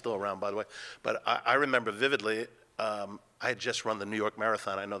time. He's still around, by the way. But I remember vividly, I had just run the New York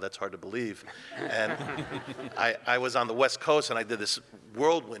Marathon. I know that's hard to believe. And I was on the West Coast, and I did this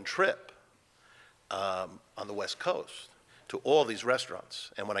whirlwind trip on the West Coast to all these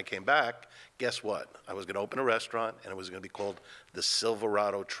restaurants. And when I came back, guess what? I was going to open a restaurant, and it was going to be called the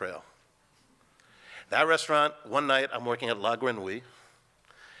Silverado Trail. That restaurant, one night, I'm working at La Grenouille,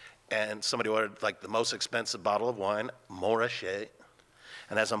 and somebody ordered like the most expensive bottle of wine, Montrachet.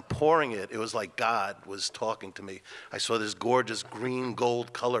 And as I'm pouring it, it was like God was talking to me. I saw this gorgeous green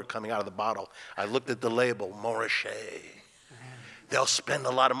gold color coming out of the bottle. I looked at the label, Montrachet. They'll spend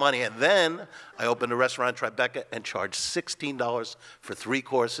a lot of money. And then I opened a restaurant in Tribeca and charged $16 for 3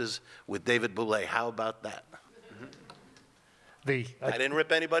 courses with David Boulez. How about that? I didn't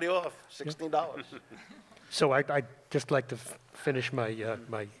rip anybody off, $16. So I'd just like to finish my,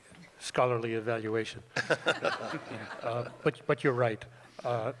 my scholarly evaluation. But you're right.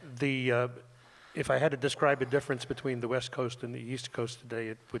 If I had to describe a difference between the West Coast and the East Coast today,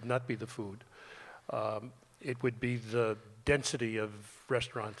 it would not be the food. It would be the density of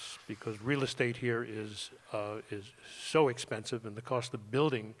restaurants, because real estate here is so expensive, and the cost of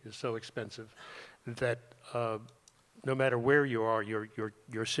building is so expensive that no matter where you are,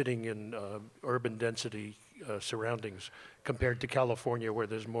 you're sitting in urban density surroundings compared to California, where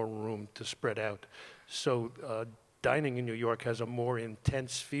there's more room to spread out. So dining in New York has a more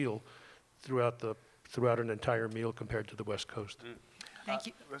intense feel throughout an entire meal compared to the West Coast. Thank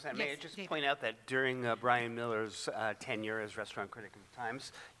you. Rozanne, Yes, may I just David. point out that during Brian Miller's tenure as restaurant critic of the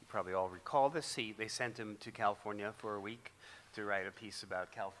Times, you probably all recall this, they sent him to California for a week to write a piece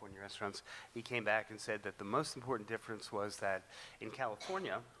about California restaurants. He came back and said that the most important difference was that in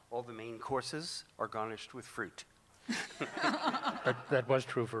California, all the main courses are garnished with fruit. That was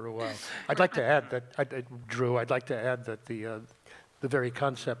true for a while. I'd like to add that, Drew, I'd like to add that the very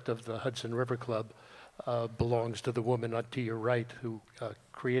concept of the Hudson River Club belongs to the woman to your right who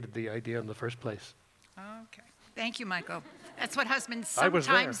created the idea in the first place. Okay. Thank you, Michael. That's what husbands I was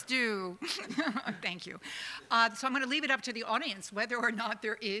there. sometimes do. Thank you. So I'm going to leave it up to the audience whether or not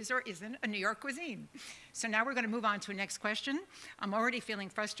there is or isn't a New York cuisine. So now we're going to move on to a next question. I'm already feeling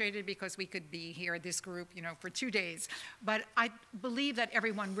frustrated because we could be here, this group, for 2 days. But I believe that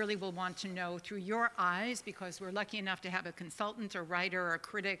everyone really will want to know through your eyes, because we're lucky enough to have a consultant, a writer, a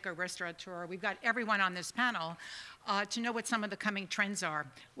critic, a restaurateur. We've got everyone on this panel to know what some of the coming trends are.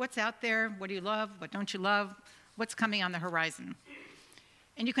 What's out there? What do you love? What don't you love? What's coming on the horizon?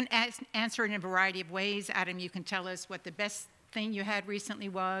 And you can answer it in a variety of ways. Adam, you can tell us what the best thing you had recently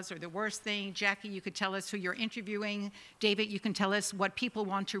was, or the worst thing. Jackie, you could tell us who you're interviewing. David, you can tell us what people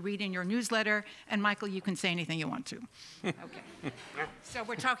want to read in your newsletter. And Michael, you can say anything you want to. Okay. So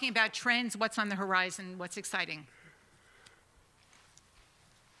we're talking about trends, what's on the horizon, what's exciting.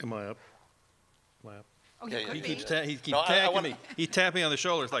 Am I up? Am I up? Oh, you could He be. keeps No, tagging me. He's tapping on the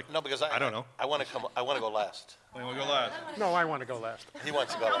shoulder. It's like, No, because I don't know. I want to go last. We want to go last. No, I want to go last. He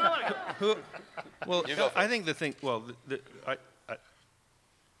wants to go last. Well, You go I think the thing. Well, there are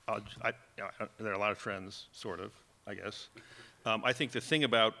a lot of trends, sort of, I guess. I think the thing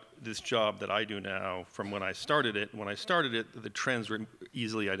about this job that I do now, from when I started it, the trends were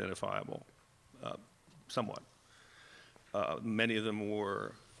easily identifiable, somewhat. Many of them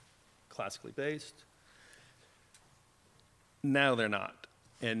were classically based. Now they're not.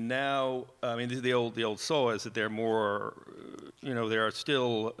 And now, I mean, the old saw is that they're more, there are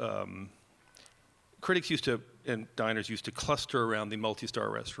still, critics used to, and diners used to cluster around the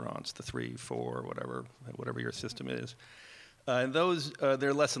multi-star restaurants, the 3, 4, whatever your system is. And those, there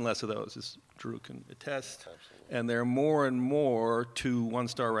are less and less of those, as Drew can attest. Absolutely. And there are more and more 2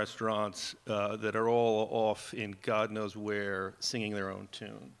 1-star restaurants that are all off in God knows where, singing their own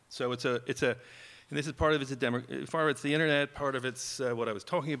tune. So it's a. And this is part of it's part of it's the internet, part of it's what I was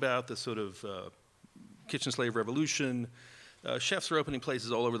talking about, the sort of kitchen slave revolution. Chefs are opening places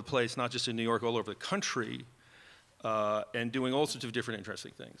all over the place, not just in New York, all over the country, and doing all sorts of different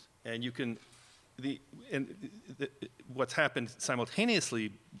interesting things. And you can, what's happened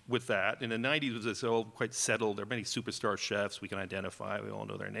simultaneously with that, in the 90s was this all quite settled. There are many superstar chefs we can identify, we all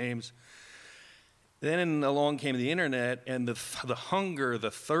know their names. Then along came the internet, and the hunger, the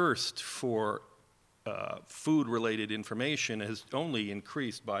thirst for food-related information has only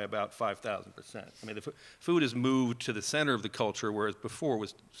increased by about 5,000%. I mean, the food has moved to the center of the culture, whereas before it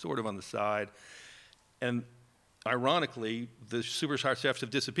was sort of on the side. And ironically, the superstar chefs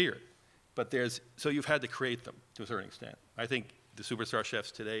have disappeared. But so you've had to create them to a certain extent. I think the superstar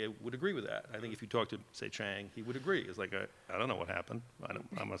chefs today would agree with that. I think if you talk to, say, Chang, he would agree. It's like, I don't know what happened.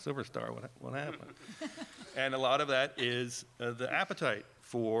 I'm a superstar. What happened? And a lot of that is the appetite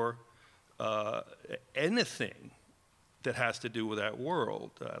for anything that has to do with that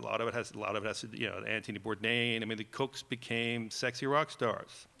world. A lot of it has to, you know, Anthony Bourdain. I mean, the cooks became sexy rock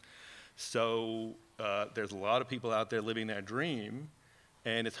stars. So there's a lot of people out there living that dream,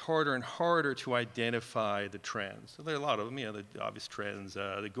 and it's harder and harder to identify the trends. So there are a lot of them, you know, the obvious trends.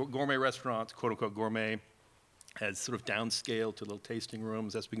 The gourmet restaurants, quote unquote gourmet, has sort of downscaled to little tasting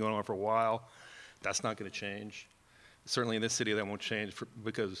rooms. That's been going on for a while. That's not going to change. Certainly in this city, that won't change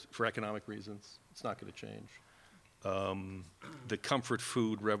because for economic reasons, it's not going to change. The comfort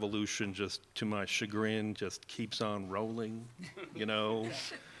food revolution, just to my chagrin, just keeps on rolling, you know.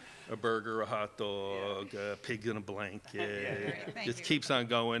 A burger, a hot dog, a pig in a blanket. Just keeps on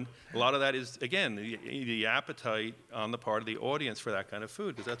going. A lot of that is, again, the appetite on the part of the audience for that kind of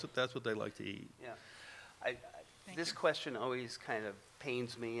food, because that's what they like to eat. Yeah, this question always kind of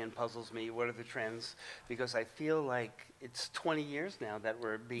pains me and puzzles me. What are the trends? Because I feel like it's 20 years now that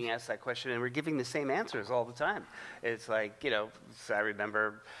we're being asked that question, and we're giving the same answers all the time. It's like, you know, I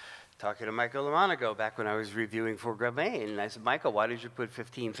remember talking to Michael Lamonaco back when I was reviewing for Gourmet, and I said, Michael, why did you put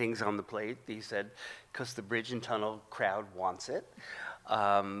 15 things on the plate? He said, because the bridge and tunnel crowd wants it.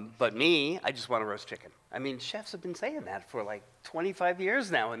 But me, I just want a roast chicken. I mean, chefs have been saying that for like 25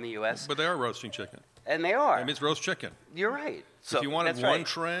 years now in the U.S. But they are roasting chicken. And they are. I mean, it's roast chicken. You're right. So if you wanted one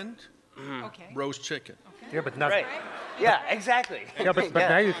trend, roast chicken. Yeah, but not. Right. Yeah, exactly. Yeah, but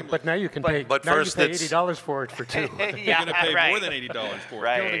now you can pay. But now first you pay $80 for it for two. You're going to pay more than $80 for it.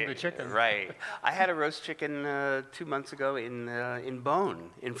 Right. Building the chicken. Right. I had a roast chicken 2 months ago in Beaune,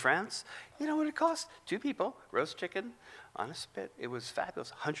 in France. You know what it cost? 2 people, roast chicken on a spit. It was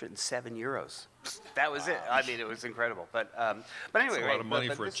fabulous. 107 euros. That was it. I mean, it was incredible. But anyway, That's a lot of money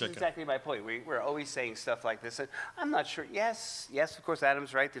for a this chicken. is exactly my point. We're always saying stuff like this. And I'm not sure. Yes, of course,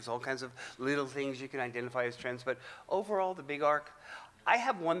 Adam's right. There's all kinds of little things you can identify as trends. But overall, the big arc, I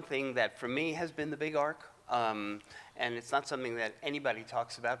have one thing that for me has been the big arc. And it's not something that anybody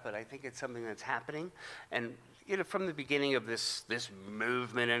talks about, but I think it's something that's happening. And you know, from the beginning of this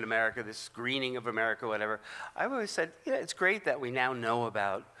movement in America, this screening of America, whatever, I've always said, yeah, it's great that we now know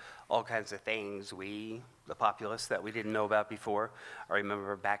about all kinds of things, the populace, that we didn't know about before. I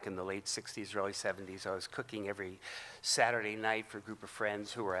remember back in the late 60s, early 70s, I was cooking every Saturday night for a group of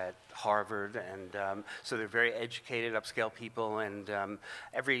friends who were at Harvard, and so they're very educated, upscale people, and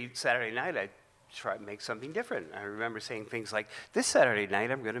every Saturday night I'd try to make something different. I remember saying things like, this Saturday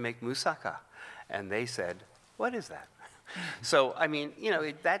night I'm going to make moussaka. And they said, what is that? So, I mean, you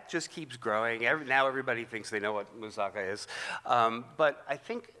know, that just keeps growing. Now everybody thinks they know what moussaka is. But I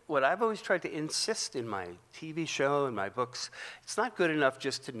think what I've always tried to insist in my TV show and my books, it's not good enough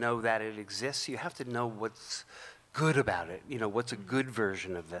just to know that it exists. You have to know what's good about it. You know, what's a good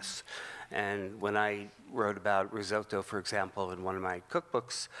version of this? And when I wrote about risotto, for example, in one of my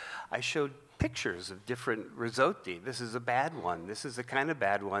cookbooks, I showed pictures of different risotto. This is a bad one. This is a kind of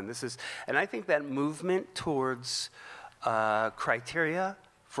bad one. This is, and I think that movement towards criteria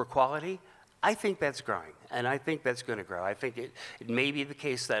for quality, I think that's growing, and I think that's going to grow. I think it may be the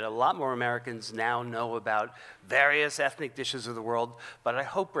case that a lot more Americans now know about various ethnic dishes of the world, but I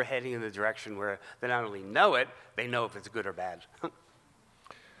hope we're heading in the direction where they not only know it, they know if it's good or bad.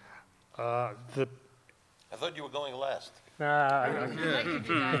 I thought you were going last.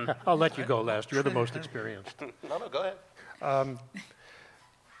 I'll let you go last. You're the most experienced. No, go ahead.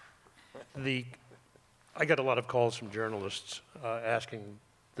 I get a lot of calls from journalists asking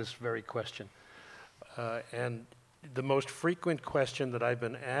this very question. And the most frequent question that I've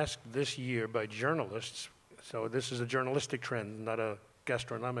been asked this year by journalists, so this is a journalistic trend, not a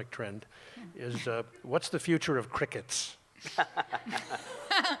gastronomic trend, is what's the future of crickets?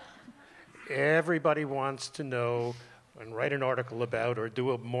 Everybody wants to know and write an article about or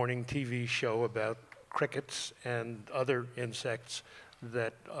do a morning TV show about crickets and other insects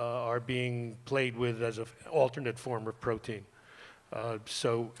that are being played with as an alternate form of protein.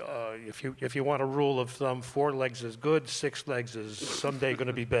 So if you want a rule of thumb, 4 legs is good, 6 legs is someday going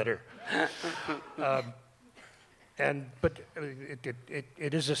to be better. But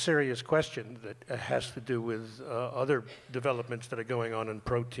it is a serious question that has to do with other developments that are going on in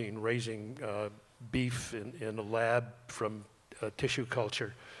protein, raising beef in a lab from tissue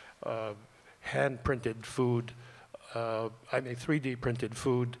culture, hand-printed food, 3D printed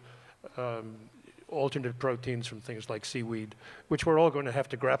food, alternate proteins from things like seaweed, which we're all going to have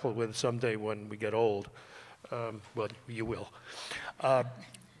to grapple with someday when we get old. Well, you will.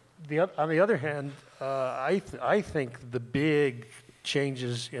 On the other hand, I think the big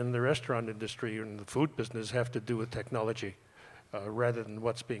changes in the restaurant industry and the food business have to do with technology rather than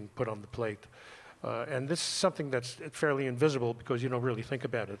what's being put on the plate. And this is something that's fairly invisible because you don't really think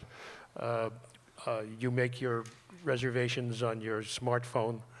about it. You make your reservations on your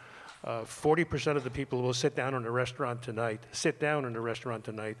smartphone. 40% of the people who will sit down in a restaurant tonight,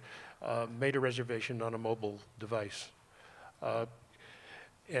 made a reservation on a mobile device.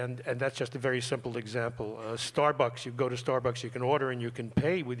 And that's just a very simple example. Starbucks, you go to Starbucks, you can order and you can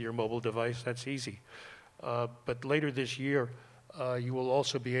pay with your mobile device. That's easy. But later this year, you will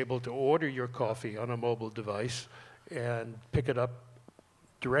also be able to order your coffee on a mobile device and pick it up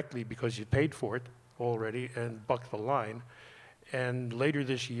directly because you paid for it already and buck the line. And later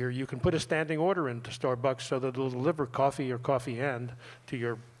this year, you can put a standing order into Starbucks so that it'll deliver coffee or coffee and to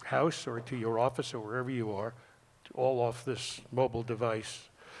your house or to your office or wherever you are, all off this mobile device.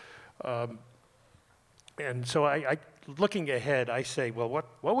 And so looking ahead, I say, well,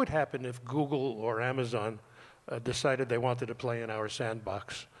 what would happen if Google or Amazon decided they wanted to play in our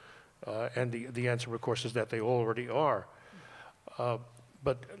sandbox? And the answer, of course, is that they already are.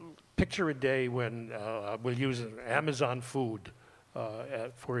 But picture a day when we'll use Amazon food,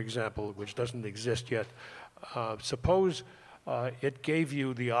 for example, which doesn't exist yet. Suppose it gave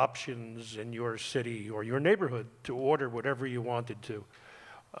you the options in your city or your neighborhood to order whatever you wanted to.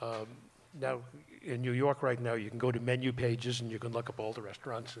 Now, in New York right now, you can go to menu pages and you can look up all the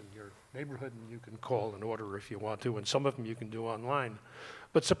restaurants in your neighborhood and you can call and order if you want to, and some of them you can do online.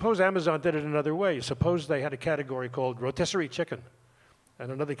 But suppose Amazon did it another way. Suppose they had a category called rotisserie chicken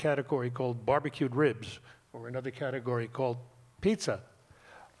and another category called barbecued ribs or another category called pizza.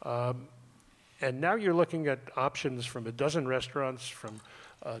 And now you're looking at options from a dozen restaurants, from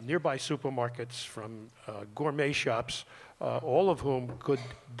nearby supermarkets, from gourmet shops, all of whom could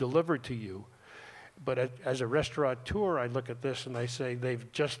deliver to you. But as a restaurateur, I look at this and I say,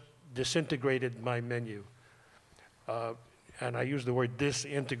 they've just disintegrated my menu. And I use the word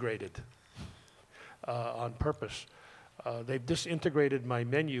disintegrated on purpose. They've disintegrated my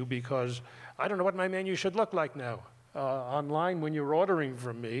menu because I don't know what my menu should look like now. Online, when you're ordering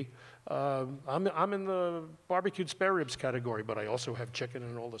from me, I'm in the barbecued spare ribs category, but I also have chicken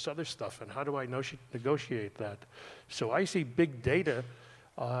and all this other stuff. And how do I negotiate that? So I see big data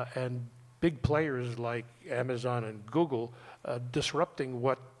and big players like Amazon and Google disrupting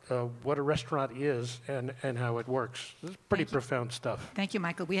what a restaurant is and how it works. This is pretty profound stuff. Thank you,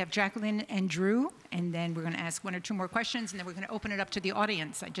 Michael. We have Jacqueline and Drew, and then we're going to ask one or two more questions, and then we're going to open it up to the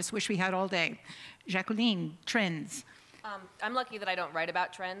audience. I just wish we had all day. Jacqueline, trends. I'm lucky that I don't write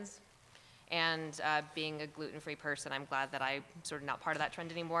about trends. And being a gluten-free person, I'm glad that I'm sort of not part of that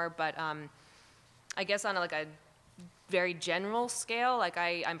trend anymore. But I guess on a very general scale,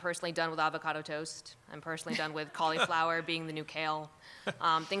 I'm personally done with avocado toast. I'm personally done with cauliflower being the new kale,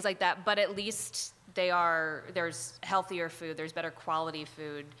 things like that. But at least there's healthier food, there's better quality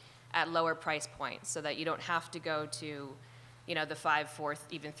food at lower price points, so that you don't have to go to, the 5, 4,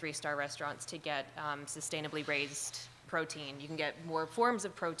 even 3-star restaurants to get sustainably raised protein. You can get more forms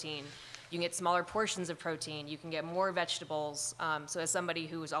of protein. You can get smaller portions of protein. You can get more vegetables. So as somebody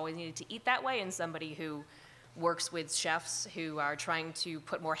who's always needed to eat that way, and somebody who works with chefs who are trying to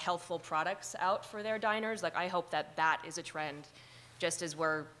put more healthful products out for their diners, I hope that is a trend. Just as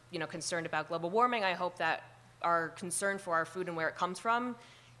we're concerned about global warming, I hope that our concern for our food and where it comes from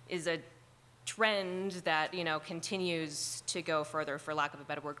is a trend that continues to go further, for lack of a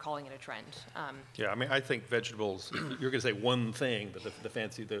better word, calling it a trend. Yeah, I mean, I think vegetables. You're going to say one thing, but the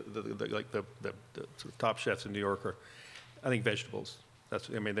fancy, the sort of top chefs in New York are, I think, vegetables.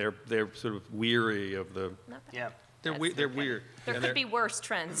 They're sort of weary of the. Yeah. They're weird. There could be worse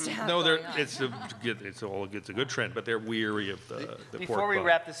trends to have No, going on. it's a good trend, but they're weary of the pork Before we bun.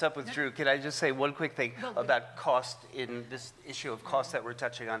 wrap this up with Drew, can I just say one quick thing about cost in this issue of cost that we're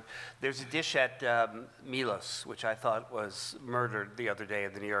touching on? There's a dish at Milos, which I thought was murdered the other day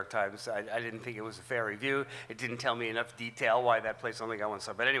in the New York Times. I didn't think it was a fair review. It didn't tell me enough detail why that place only got 1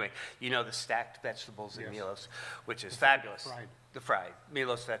 star. But anyway, the stacked vegetables in Milos, which is fabulous. The fried,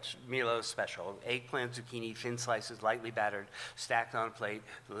 Milos special. Eggplant, zucchini, thin slices, lightly battered, stacked on a plate,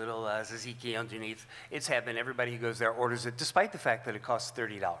 a little tzatziki underneath. It's heaven. Everybody who goes there orders it, despite the fact that it costs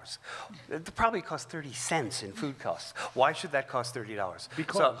 $30. It probably costs 30 cents in food costs. Why should that cost $30?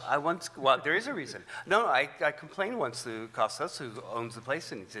 Because. So there is a reason. No, I complained once to Costas, who owns the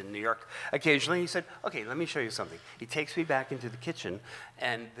place, and he's in New York occasionally. He said, okay, let me show you something. He takes me back into the kitchen,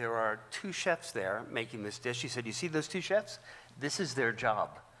 and there are 2 chefs there making this dish. He said, you see those 2 chefs? This is their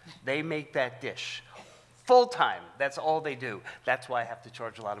job. They make that dish. full-time. That's all they do. That's why I have to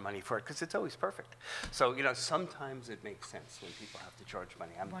charge a lot of money for it, because it's always perfect. So, you know, sometimes it makes sense when people have to charge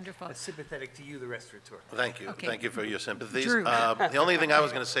money. I'm sympathetic to you, the restaurateur. Thank you. Okay. Thank you for your sympathies. Drew. The only thing I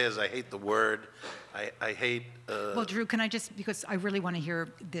was going to say is I hate the word. I hate... Well, Drew, can I just, because I really want to hear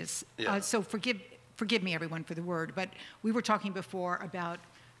this. Yeah. So forgive me, everyone, for the word, but we were talking before about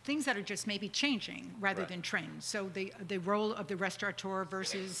things that are just maybe changing rather than trends. So the role of the restaurateur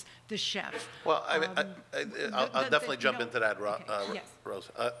versus the chef. Well, I'll definitely jump into that, yes. Rose.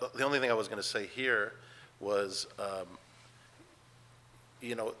 The only thing I was going to say here was,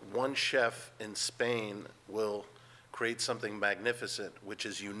 you know, one chef in Spain will create something magnificent, which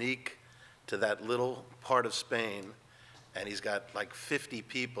is unique to that little part of Spain, and he's got like 50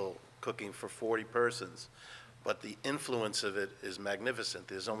 people cooking for 40 persons. But the influence of it is magnificent.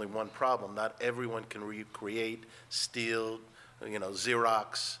 There's only one problem. Not everyone can recreate, steal, you know,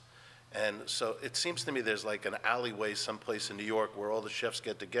 Xerox. And so it seems to me there's like an alleyway someplace in New York where all the chefs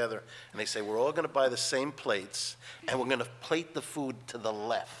get together and they say, we're all going to buy the same plates and we're going to plate the food to the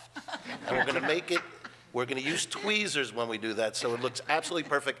left. And we're going to make it, we're going to use tweezers when we do that so it looks absolutely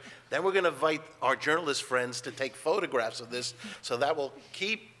perfect. Then we're going to invite our journalist friends to take photographs of this so that will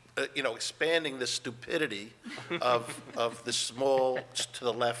keep you know, expanding the stupidity of the small to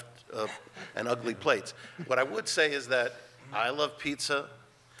the left and ugly plates. What I would say is that I love pizza.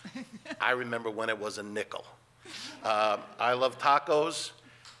 I remember when it was a nickel. I love tacos.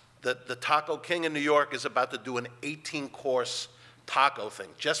 The Taco King in New York is about to do an 18-course taco thing,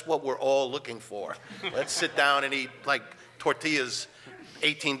 just what we're all looking for. Let's sit down and eat like tortillas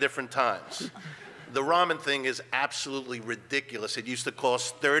 18 different times. The ramen thing is absolutely ridiculous. It used to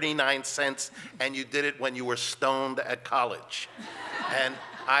cost 39 cents, and you did it when you were stoned at college. And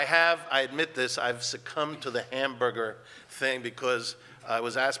I admit this, I've succumbed to the hamburger thing because I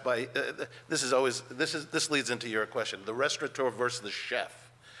was asked by, this leads into your question, the restaurateur versus the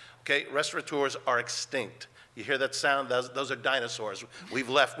chef. Okay, restaurateurs are extinct. You hear that sound? Those are dinosaurs. We've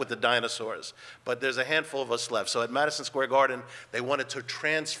left with the dinosaurs. But there's a handful of us left. So at Madison Square Garden, they wanted to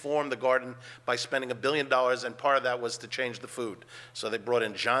transform the garden by spending $1 billion, and part of that was to change the food. So they brought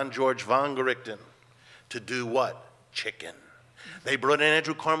in John George von Gerichten to do what? Chicken. They brought in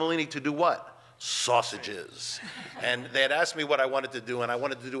Andrew Carmelini to do what? Sausages. And they had asked me what I wanted to do, and I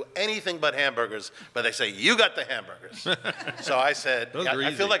wanted to do anything but hamburgers, but they say, you got the hamburgers. So I said,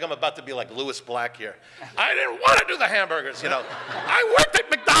 I feel like I'm about to be like Louis Black here. I didn't want to do the hamburgers, you know. I worked at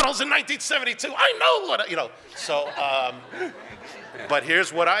McDonald's in 1972. I know what, you know. So, but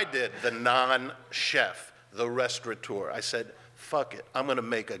here's what I did, the non-chef, the restaurateur. I said, fuck it, I'm gonna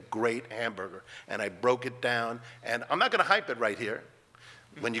make a great hamburger. And I broke it down, and I'm not gonna hype it right here.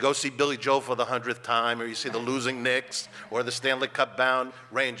 When you go see Billy Joel for the 100th time, or you see the losing Knicks, or the Stanley Cup bound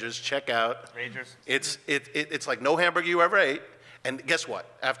Rangers, check out. Rangers. It's like no hamburger you ever ate. And guess what?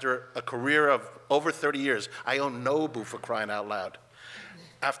 After a career of over 30 years, I own Nobu, for crying out loud.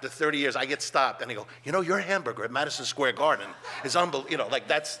 After 30 years, I get stopped, and they go, you know, your hamburger at Madison Square Garden is unbelievable. You know, like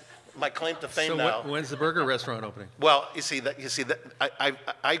that's my claim to fame now. So when's the burger restaurant opening? Well, you see that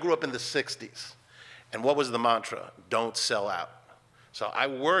I grew up in the 60s, and what was the mantra? Don't sell out. So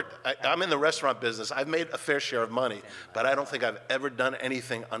I'm in the restaurant business. I've made a fair share of money, but I don't think I've ever done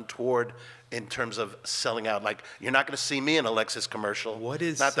anything untoward in terms of selling out. Like, you're not going to see me in a Lexus commercial. What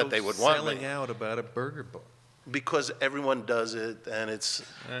is not that they would want me. selling out about a burger bar? Because everyone does it, and it's,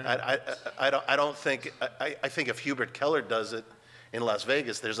 I don't think, I think if Hubert Keller does it in Las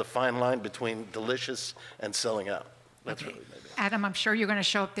Vegas, there's a fine line between delicious and selling out. That's really maybe. Adam, I'm sure you're going to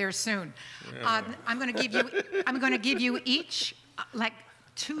show up there soon. I'm going to give you each like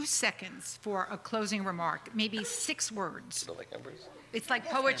 2 seconds for a closing remark, maybe 6 words. It's like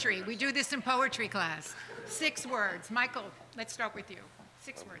poetry. We do this in poetry class. 6 words. Michael, let's start with you.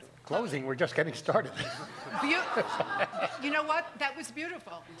 6 words. Closing, we're just getting started. You know what? That was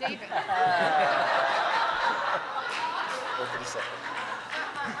beautiful. David.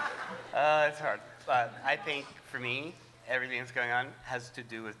 It's hard. But I think, for me, everything that's going on has to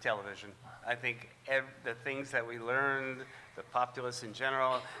do with television. I think the things that we learned, the populace in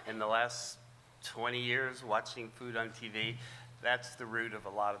general, in the last 20 years watching food on TV, that's the root of a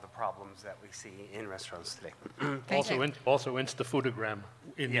lot of the problems that we see in restaurants today. Also Insta-foodogram.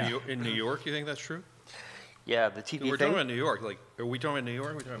 In New York, you think that's true? Yeah, the TV We're thing. talking about New York. Like, are we talking about New York?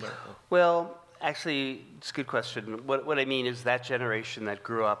 Or are we talking about? Well, actually, it's a good question. What I mean is that generation that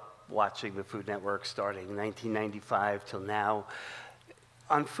grew up watching the Food Network starting in 1995 till now,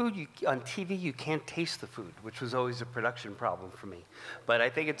 on food, on TV, you can't taste the food, which was always a production problem for me. But I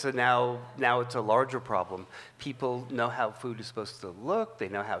think it's now it's a larger problem. People know how food is supposed to look, they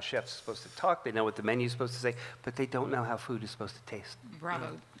know how chefs are supposed to talk, they know what the menu is supposed to say, but they don't know how food is supposed to taste.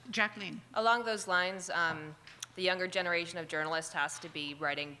 Bravo. Jacqueline. Along those lines, the younger generation of journalists has to be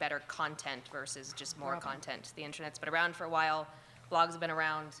writing better content versus just more content. The internet's been around for a while, blogs have been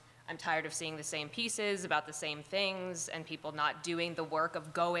around. I'm tired of seeing the same pieces about the same things and people not doing the work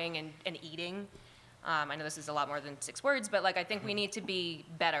of going and eating. I know this is a lot more than 6 words, but like I think we need to be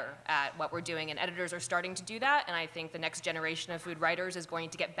better at what we're doing, and editors are starting to do that, and I think the next generation of food writers is going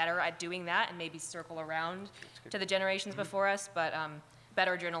to get better at doing that and maybe circle around to the generations before us, but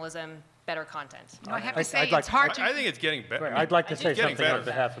better journalism, better content. No, I have to say, it's hard to... I think it's getting better. Right, I'd like to say something better. on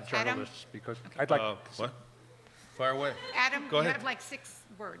behalf of Adam? journalists, because I'd like... What? Fire away. Adam, Go you ahead. have like 6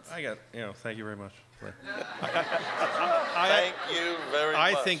 words. I got, thank you very much. Thank you very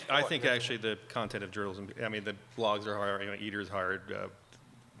much. I think actually the content of journalism, I mean, the blogs are hiring, Eater's hired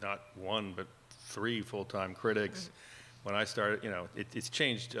not 1, but 3 full-time critics. When I started, it's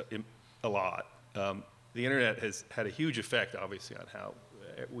changed a lot. The internet has had a huge effect, obviously, on how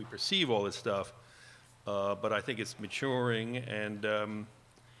we perceive all this stuff, but I think it's maturing, and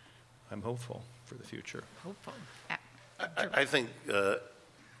I'm hopeful for the future. Hopeful. I think the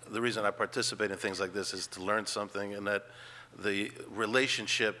reason I participate in things like this is to learn something, and that the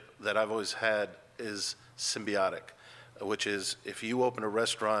relationship that I've always had is symbiotic, which is if you open a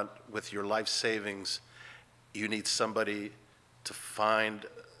restaurant with your life savings, you need somebody to find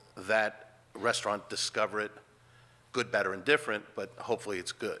that restaurant, discover it, good, bad, or indifferent, but hopefully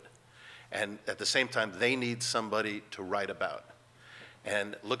it's good. And at the same time, they need somebody to write about.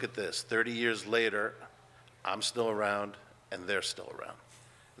 And look at this, 30 years later, I'm still around and they're still around.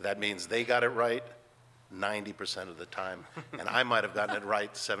 That means they got it right 90% of the time, and I might have gotten it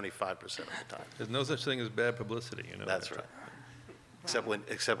right 75% of the time. There's no such thing as bad publicity, That's right.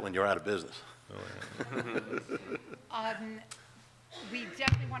 Except when you're out of business. We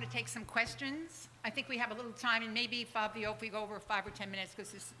definitely want to take some questions. I think we have a little time, and maybe, Fabio, if we go over 5 or 10 minutes,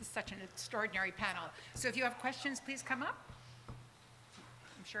 because this is such an extraordinary panel. So if you have questions, please come up.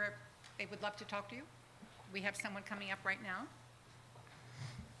 I'm sure they would love to talk to you. We have someone coming up right now.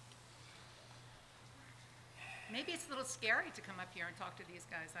 Maybe it's a little scary to come up here and talk to these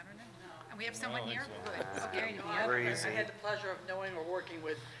guys. I don't know. And we have someone here? Good. Okay. I had the pleasure of knowing or working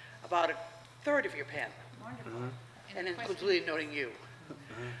with about a third of your panel. Wonderful. And including knowing you.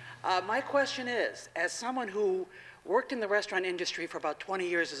 My question is, as someone who worked in the restaurant industry for about 20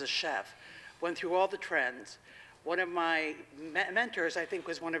 years as a chef, went through all the trends, one of my mentors, I think,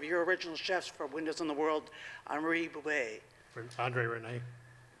 was one of your original chefs for Windows on the World, Henri Boubet. Andre Rene?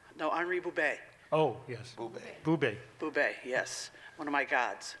 No, Henri Boubet. Oh, yes. Boubet. Boubet, yes, one of my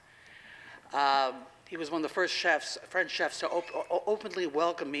gods. He was one of the first chefs, French chefs, to openly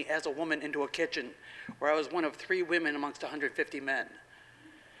welcome me as a woman into a kitchen where I was one of 3 women amongst 150 men.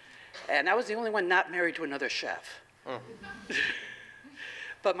 And I was the only one not married to another chef. Oh.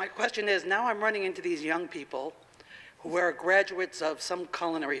 But my question is, now I'm running into these young people who are graduates of some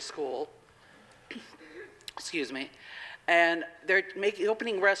culinary school, excuse me, and they're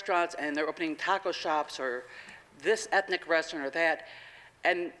opening restaurants, and they're opening taco shops or this ethnic restaurant or that.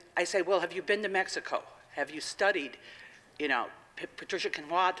 And I say, well, have you been to Mexico? Have you studied, Patricia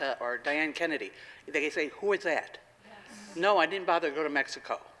Canwata or Diane Kennedy? They say, who is that? Yes. No, I didn't bother to go to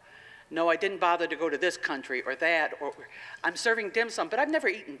Mexico. No, I didn't bother to go to this country or that. Or I'm serving dim sum, but I've never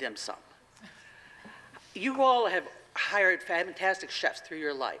eaten dim sum. You all have hired fantastic chefs through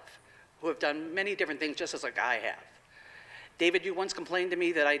your life who have done many different things just as like I have. David, you once complained to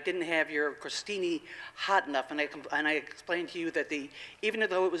me that I didn't have your crostini hot enough, and I explained to you that even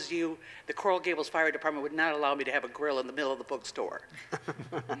though it was you, the Coral Gables Fire Department would not allow me to have a grill in the middle of the bookstore.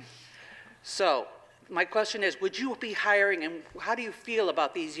 So my question is, would you be hiring, and how do you feel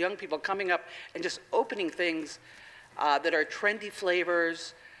about these young people coming up and just opening things that are trendy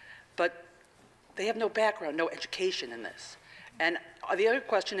flavors, but they have no background, no education in this? And the other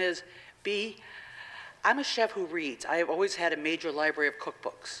question is, B, I'm a chef who reads. I have always had a major library of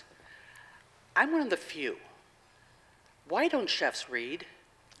cookbooks. I'm one of the few. Why don't chefs read?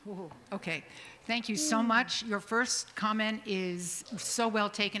 Ooh, okay, thank you so much. Your first comment is so well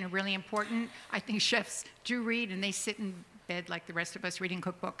taken and really important. I think chefs do read, and they sit in bed like the rest of us reading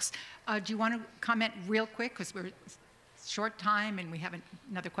cookbooks. Do you want to comment real quick, because we're short time and we have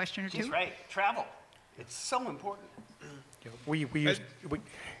another question or two? That's right, travel. It's so important. We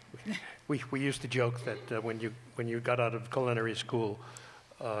used to joke that when you got out of culinary school,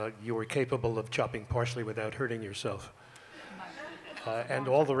 you were capable of chopping parsley without hurting yourself. and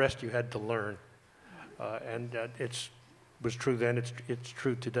all the rest you had to learn. And it was true then, it's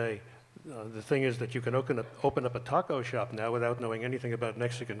true today. The thing is that you can open up a taco shop now without knowing anything about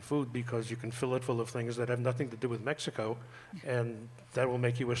Mexican food, because you can fill it full of things that have nothing to do with Mexico, and that will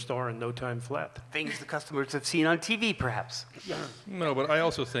make you a star in no time flat. Things the customers have seen on TV, perhaps. No, but I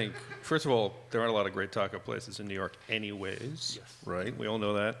also think, first of all, there aren't a lot of great taco places in New York anyways, Yes. right? We all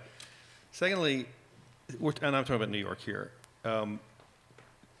know that. Secondly, and I'm talking about New York here,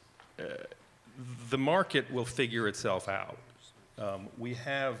 the market will figure itself out. We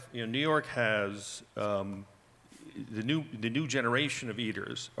have, New York has, the new generation of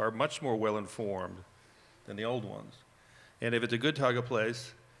eaters are much more well-informed than the old ones. And if it's a good taco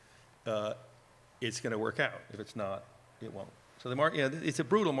place, it's going to work out. If it's not, it won't. So the market, it's a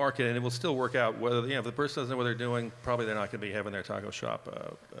brutal market, and it will still work out. Whether, if the person doesn't know what they're doing, probably they're not going to be having their taco shop,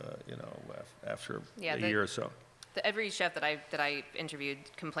 after a year or so. Every chef that I interviewed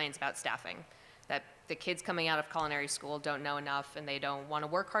complains about staffing, that the kids coming out of culinary school don't know enough, and they don't want to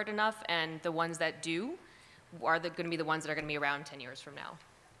work hard enough, and the ones that do are going to be the ones that are going to be around 10 years from now.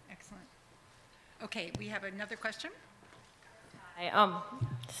 Excellent. Okay, we have another question. Hi,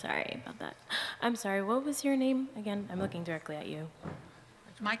 sorry about that. I'm sorry, what was your name again? I'm looking directly at you.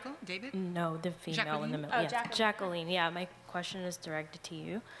 Michael, David? No, the female Jacqueline? in the middle. Oh, Yes, Jacqueline. Jacqueline. Yeah, my question is directed to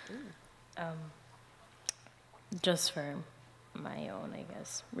you. Just for my own, I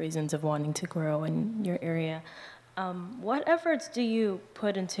guess, reasons of wanting to grow in your area. What efforts do you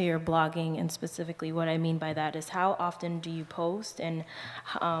put into your blogging? And specifically what I mean by that is, how often do you post, and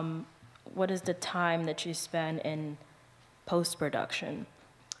what is the time that you spend in post-production?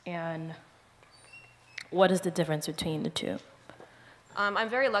 And what is the difference between the two? I'm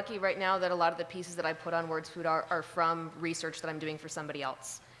very lucky right now that a lot of the pieces that I put on Words.Food.Art are from research that I'm doing for somebody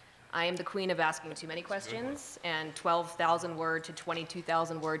else. I am the queen of asking too many questions, and 12,000 word to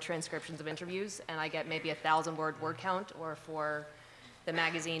 22,000 word transcriptions of interviews, and I get maybe a 1,000 word count, or for the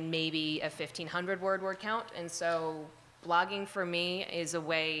magazine, maybe a 1,500 word count. And so blogging for me is a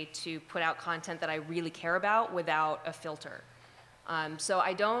way to put out content that I really care about without a filter. So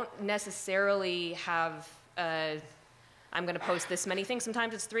I don't necessarily have I'm going to post this many things.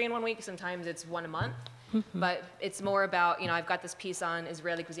 Sometimes it's 3 in 1 week, sometimes it's 1 a month. But it's more about, I've got this piece on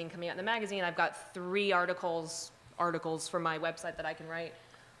Israeli cuisine coming out in the magazine. I've got 3 articles for my website that I can write.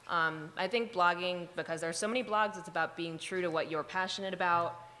 I think blogging, because there are so many blogs, it's about being true to what you're passionate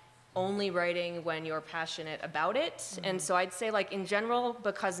about, only writing when you're passionate about it. And so I'd say, like, in general,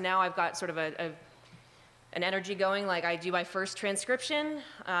 because now I've got sort of an energy going, like I do my first transcription,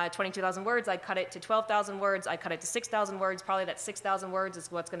 22,000 words, I cut it to 12,000 words, I cut it to 6,000 words, probably that 6,000 words is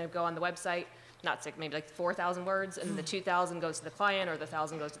what's gonna go on the website, not 6, maybe like 4,000 words, and the 2,000 goes to the client, or the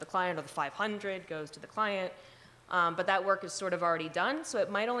 1,000 goes to the client, or the 500 goes to the client. But that work is sort of already done, so it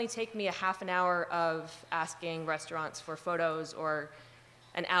might only take me a half an hour of asking restaurants for photos, or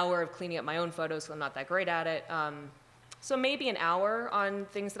an hour of cleaning up my own photos, so I'm not that great at it. So maybe an hour on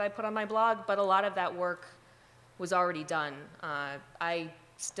things that I put on my blog, but a lot of that work was already done. I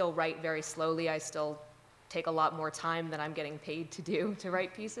still write very slowly. I still take a lot more time than I'm getting paid to do to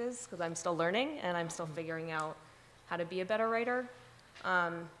write pieces, because I'm still learning and I'm still figuring out how to be a better writer.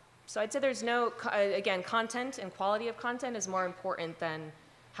 So I'd say there's no, again, content and quality of content is more important than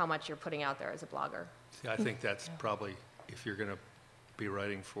how much you're putting out there as a blogger. See, I think that's probably, if you're going to be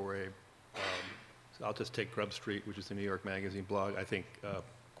writing for so I'll just take Grub Street, which is the New York Magazine blog. I think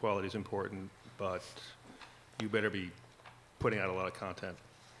quality is important, but you better be putting out a lot of content,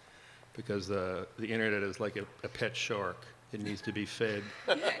 because the internet is like a pet shark. It needs to be fed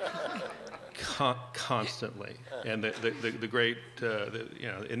constantly. And the great,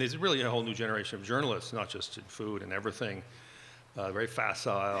 and there's really a whole new generation of journalists, not just in food and everything, very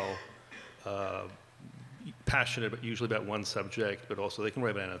facile, passionate, but usually about one subject, but also they can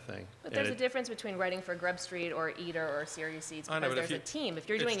write about anything. But there's a difference between writing for Grub Street or Eater or Serious Seeds, I know, because but there's a team. If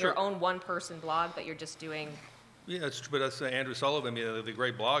you're doing your own one-person blog that you're just doing. Yeah, it's true, but that's Andrew Sullivan, the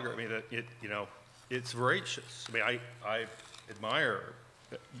great blogger. I mean, it's voracious. I mean, I admire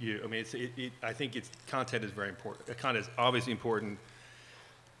you. I mean, I think content is very important. Content is obviously important,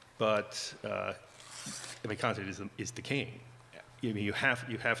 but I mean, content is the king. I mean, you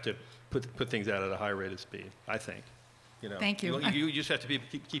have to put things out at a high rate of speed, I think. Thank you. You just have to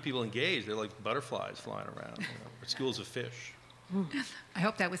keep people engaged. They're like butterflies flying around, or schools of fish. I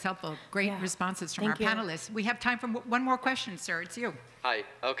hope that was helpful. Great responses from Thank our you. panelists. We have time for one more question, sir. It's you. Hi.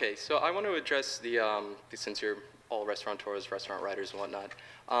 Okay. So I want to address the since you're all restaurateurs, restaurant writers, and whatnot,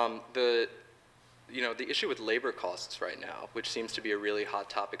 you know, the issue with labor costs right now, which seems to be a really hot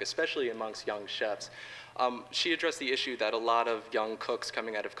topic, especially amongst young chefs. She addressed the issue that a lot of young cooks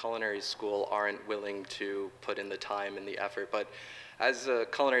coming out of culinary school aren't willing to put in the time and the effort. But as a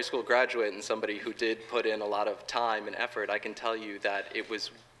culinary school graduate and somebody who did put in a lot of time and effort, I can tell you that it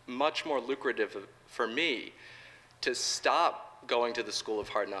was much more lucrative for me to stop going to the School of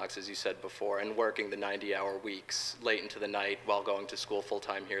Hard Knocks, as you said before, and working the 90-hour weeks late into the night while going to school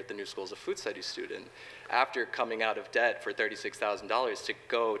full-time here at the New School as a food studies student, after coming out of debt for $36,000 to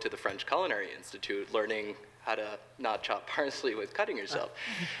go to the French Culinary Institute, learning how to not chop parsley with cutting yourself.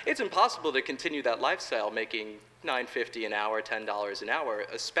 It's impossible to continue that lifestyle making $9.50 an hour, $10 an hour,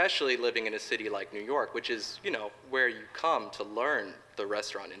 especially living in a city like New York, which is, you know, where you come to learn the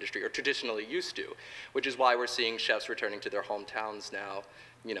restaurant industry, or traditionally used to, which is why we're seeing chefs returning to their hometowns now,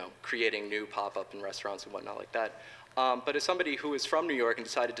 you know, creating new pop-up and restaurants and whatnot like that. But as somebody who is from New York and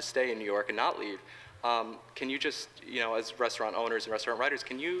decided to stay in New York and not leave, can you just, you know, as restaurant owners and restaurant writers,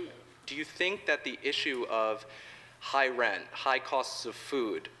 do you think that the issue of high rent, high costs of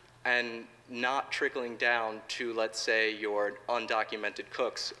food, and not trickling down to, let's say, your undocumented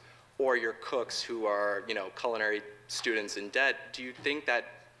cooks or your cooks who are, you know, culinary students in debt, do you think that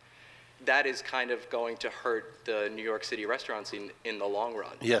that is kind of going to hurt the New York City restaurant scene in the long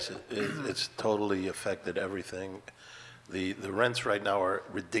run? Yes, it's totally affected everything. The rents right now are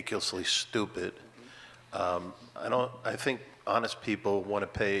ridiculously stupid. I think honest people want to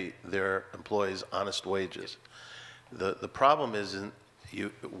pay their employees honest wages. The problem is,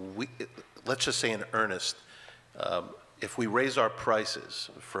 let's just say in earnest, if we raise our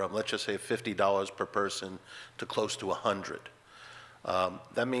prices from, let's just say, $50 per person to close to $100,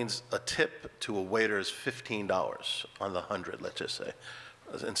 that means a tip to a waiter is $15 on the 100, let's just say,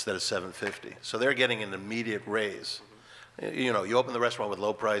 instead of $7.50. So they're getting an immediate raise. You know, you open the restaurant with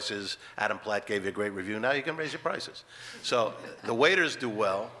low prices. Adam Platt gave you a great review. Now you can raise your prices. So the waiters do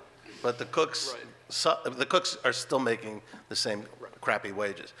well, but the cooks, the cooks are still making the same crappy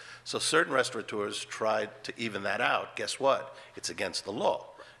wages. So certain restaurateurs tried to even that out. Guess what? It's against the law.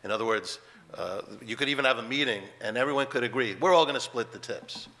 In other words, you could even have a meeting and everyone could agree, we're all going to split the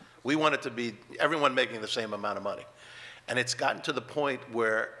tips. We want it to be everyone making the same amount of money. And it's gotten to the point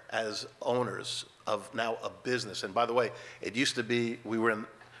where, as owners of now a business, and by the way, it used to be we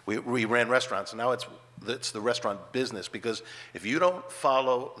ran restaurants, and now it's the restaurant business, because if you don't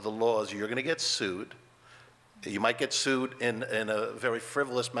follow the laws, you're going to get sued. You might get sued in a very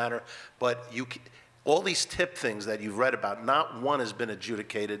frivolous manner, but all these tip things that you've read about, not one has been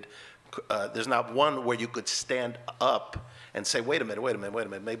adjudicated. There's not one where you could stand up and say, wait a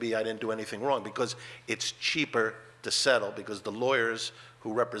minute, maybe I didn't do anything wrong, because it's cheaper to settle, because the lawyers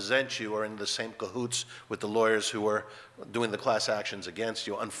who represent you are in the same cahoots with the lawyers who are doing the class actions against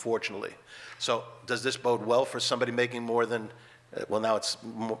you, unfortunately. So does this bode well for somebody making more than, well, now it's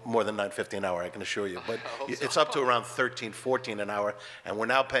more than $9.50 an hour, I can assure you, but it's up to around $13, $14 an hour, and we're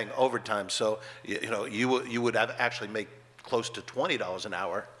now paying overtime. So you would have actually make close to $20 an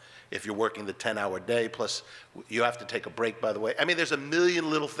hour if you're working the 10-hour day, plus you have to take a break, by the way. I mean, there's a million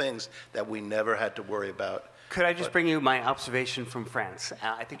little things that we never had to worry about. Could I just bring you my observation from France?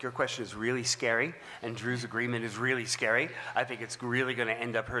 I think your question is really scary, and Drew's agreement is really scary. I think it's really going to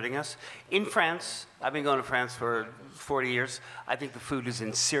end up hurting us. In France, I've been going to France for 40 years. I think the food is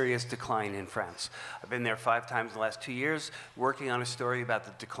in serious decline in France. I've been there 5 times in the last 2 years, working on a story about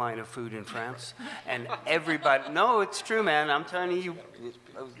the decline of food in France. And everybody, no, it's true, man. I'm telling you,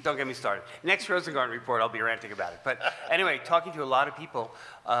 don't get me started. Next Rosengarten Report, I'll be ranting about it. But anyway, talking to a lot of people,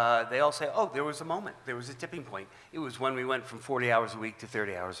 they all say, oh, there was a moment. There was a tipping point. It was when we went from 40 hours a week to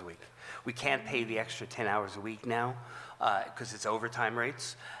 30 hours a week. We can't pay the extra 10 hours a week now because it's overtime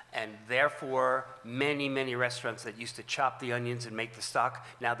rates. And therefore, many, many restaurants that used to chop the onions and make the stock,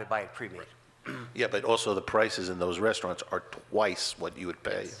 now they buy it pre-made. Yeah, but also the prices in those restaurants are twice what you would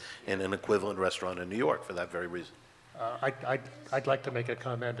pay in an equivalent restaurant in New York for that very reason. I'd like to make a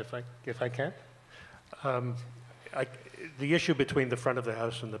comment if I can. The issue between the front of the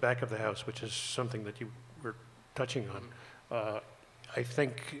house and the back of the house, which is something that you were touching on, I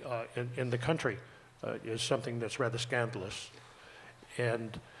think in the country is something that's rather scandalous.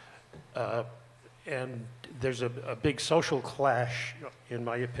 And there's a big social clash, in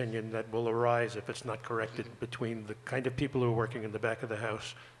my opinion, that will arise if it's not corrected between the kind of people who are working in the back of the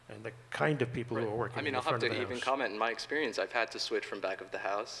house and the kind of people who are working in the front of the house. I'll have to even comment, in my experience, I've had to switch from back of the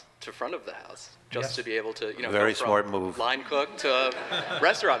house to front of the house just to be able to, Very go from smart move. line cook to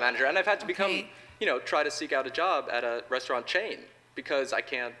restaurant manager. And I've had to become, try to seek out a job at a restaurant chain because I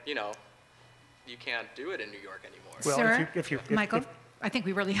can't, you can't do it in New York anymore. Well, Sir, Michael? I think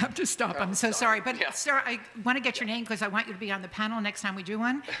we really have to stop. I'm so sorry. But, sir, I want to get your name because I want you to be on the panel next time we do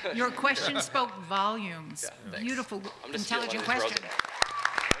one. Your question spoke volumes. Beautiful, intelligent question.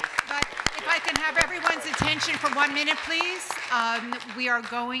 But if I can have everyone's attention for 1 minute, please. We are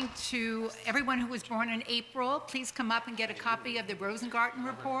going to, everyone who was born in April, please come up and get a copy of the Rosengarten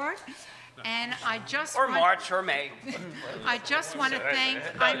Report. And I just March or May. I just want to thank,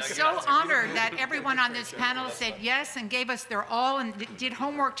 I'm so honored that everyone on this panel said yes and gave us their all and did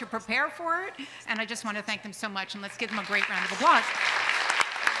homework to prepare for it. And I just want to thank them so much. And let's give them a great round of applause.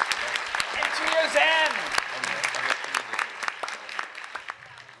 And to Rozanne.